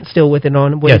can pant still with it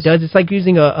on. What it does, it's like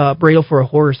using a bridle for a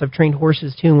horse. I've trained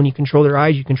horses too. When you control their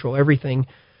eyes, you control everything.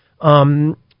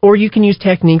 Or you can use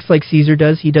techniques like Caesar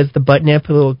does. He does the butt nip,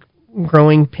 a little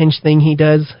growing pinch thing he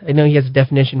does. I know he has a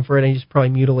definition for it. I just probably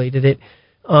mutilated it.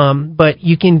 But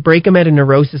you can break them at a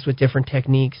neurosis with different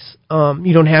techniques.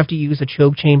 You don't have to use a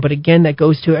choke chain. But again, that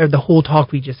goes to the whole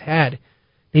talk we just had.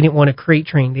 They didn't want to crate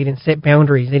train. They didn't set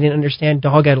boundaries. They didn't understand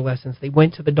dog adolescence. They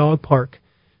went to the dog park.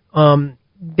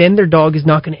 Then their dog is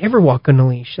not going to ever walk on a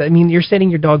leash. I mean, you're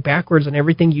setting your dog backwards on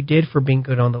everything you did for being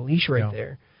good on the leash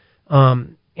there.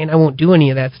 And I won't do any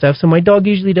of that stuff. So my dog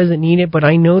usually doesn't need it, but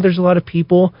I know there's a lot of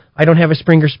people. I don't have a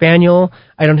Springer Spaniel.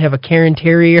 I don't have a Cairn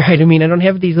Terrier. I don't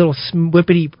have these little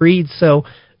whippity breeds. So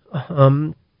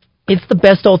it's the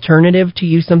best alternative to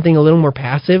use something a little more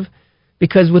passive,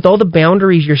 because with all the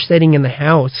boundaries you're setting in the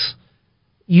house,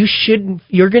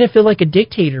 you're going to feel like a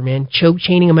dictator, man, choke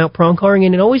chaining them out, prong collaring.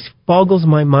 And it always boggles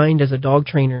my mind as a dog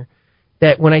trainer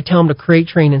that when I tell them to crate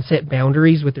train and set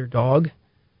boundaries with their dog,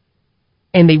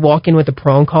 and they walk in with a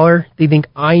prong collar, they think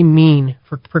I mean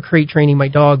for crate training my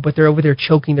dog, but they're over there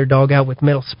choking their dog out with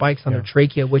metal spikes on their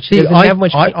trachea, which doesn't have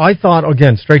much pain. I thought,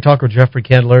 again, Straight Talk with Jeffrey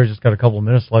Candelaria, just got a couple of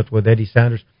minutes left with Eddy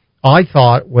Sanders. I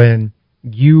thought when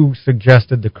you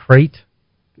suggested the crate,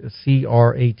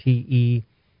 C-R-A-T-E,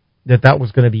 that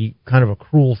was going to be kind of a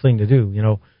cruel thing to do. You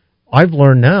know, I've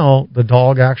learned now the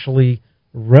dog actually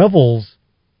revels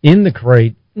in the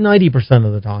crate 90%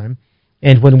 of the time,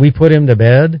 and when we put him to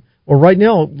bed, or right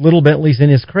now, little Bentley's in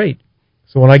his crate.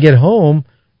 So when I get home,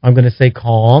 I'm going to say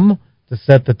calm to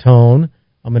set the tone.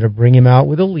 I'm going to bring him out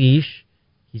with a leash.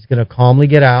 He's going to calmly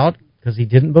get out because he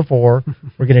didn't before.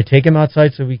 We're going to take him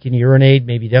outside so we can urinate,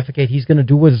 maybe defecate. He's going to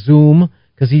do a zoom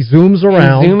because he zooms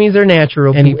around. And zoomies are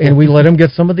natural. And we let him get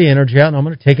some of the energy out, and I'm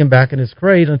going to take him back in his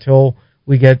crate until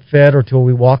we get fed or till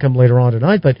we walk him later on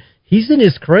tonight. But he's in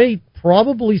his crate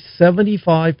probably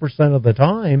 75% of the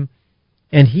time,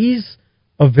 and he's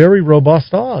a very robust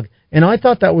dog. And I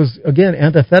thought that was, again,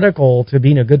 antithetical to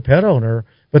being a good pet owner,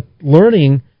 but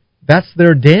learning that's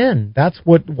their den. That's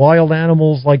what wild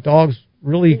animals like dogs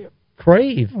really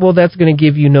crave. Well, that's going to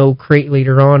give you no crate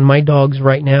later on. My dogs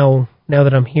right now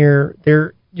that I'm here,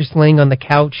 they're just laying on the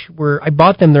couch where I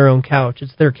bought them their own couch.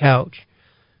 It's their couch.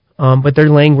 But they're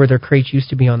laying where their crates used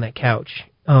to be on that couch.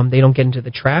 They don't get into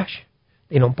the trash.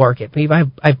 They don't bark at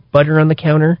people. I have butter on the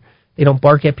counter. They don't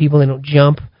bark at people. They don't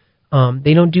jump.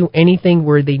 They don't do anything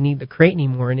where they need the crate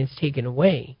anymore, and it's taken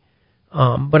away.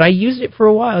 But I used it for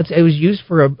a while. It was used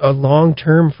for a long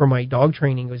term for my dog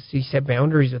training. It was to set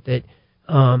boundaries with it.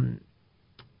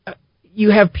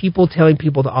 You have people telling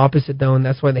people the opposite, though, and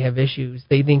that's why they have issues.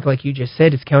 They think, like you just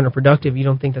said, it's counterproductive. You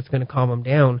don't think that's going to calm them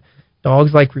down.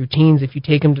 Dogs like routines. If you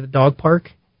take them to the dog park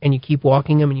and you keep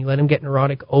walking them and you let them get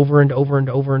neurotic over and over and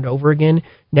over and over again,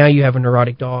 now you have a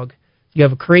neurotic dog. You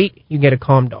have a crate, you get a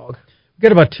calm dog. We've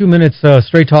got about 2 minutes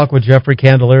straight talk with Jeffrey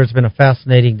Candelaria. It's been a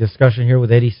fascinating discussion here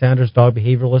with Eddy Sanders, dog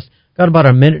behavioralist. Got about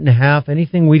a minute and a half.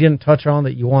 Anything we didn't touch on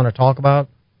that you want to talk about?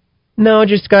 No,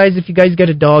 just guys, if you guys get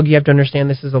a dog, you have to understand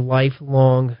this is a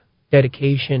lifelong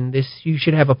dedication. You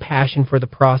should have a passion for the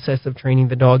process of training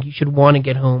the dog. You should want to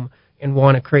get home and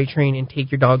want to crate train and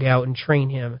take your dog out and train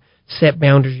him. Set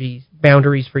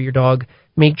boundaries for your dog.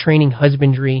 Make training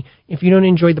husbandry. If you don't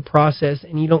enjoy the process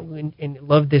and you don't and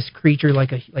love this creature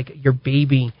like your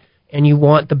baby and you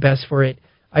want the best for it,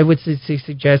 I would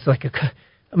suggest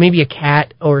maybe a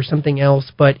cat or something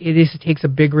else, but it takes a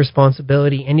big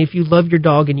responsibility. And if you love your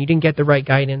dog and you didn't get the right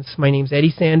guidance, my name's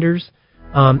Eddy Sanders,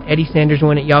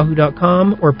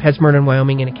 EddySanders1 or PetSmart in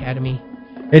Wyoming and Academy.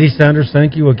 Eddy Sanders,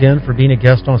 thank you again for being a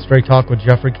guest on Straight Talk with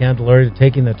Jeffrey Candelaria,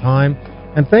 taking the time.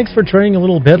 And thanks for training a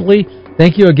little Bentley.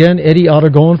 Thank you again, Eddy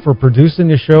Aragon, for producing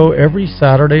the show every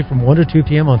Saturday from 1 to 2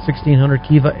 p.m. on 1600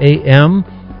 Kiva AM.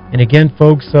 And again,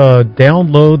 folks,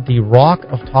 download the Rock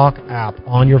of Talk app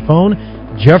on your phone.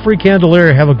 Jeffrey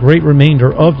Candelaria, have a great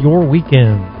remainder of your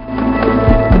weekend.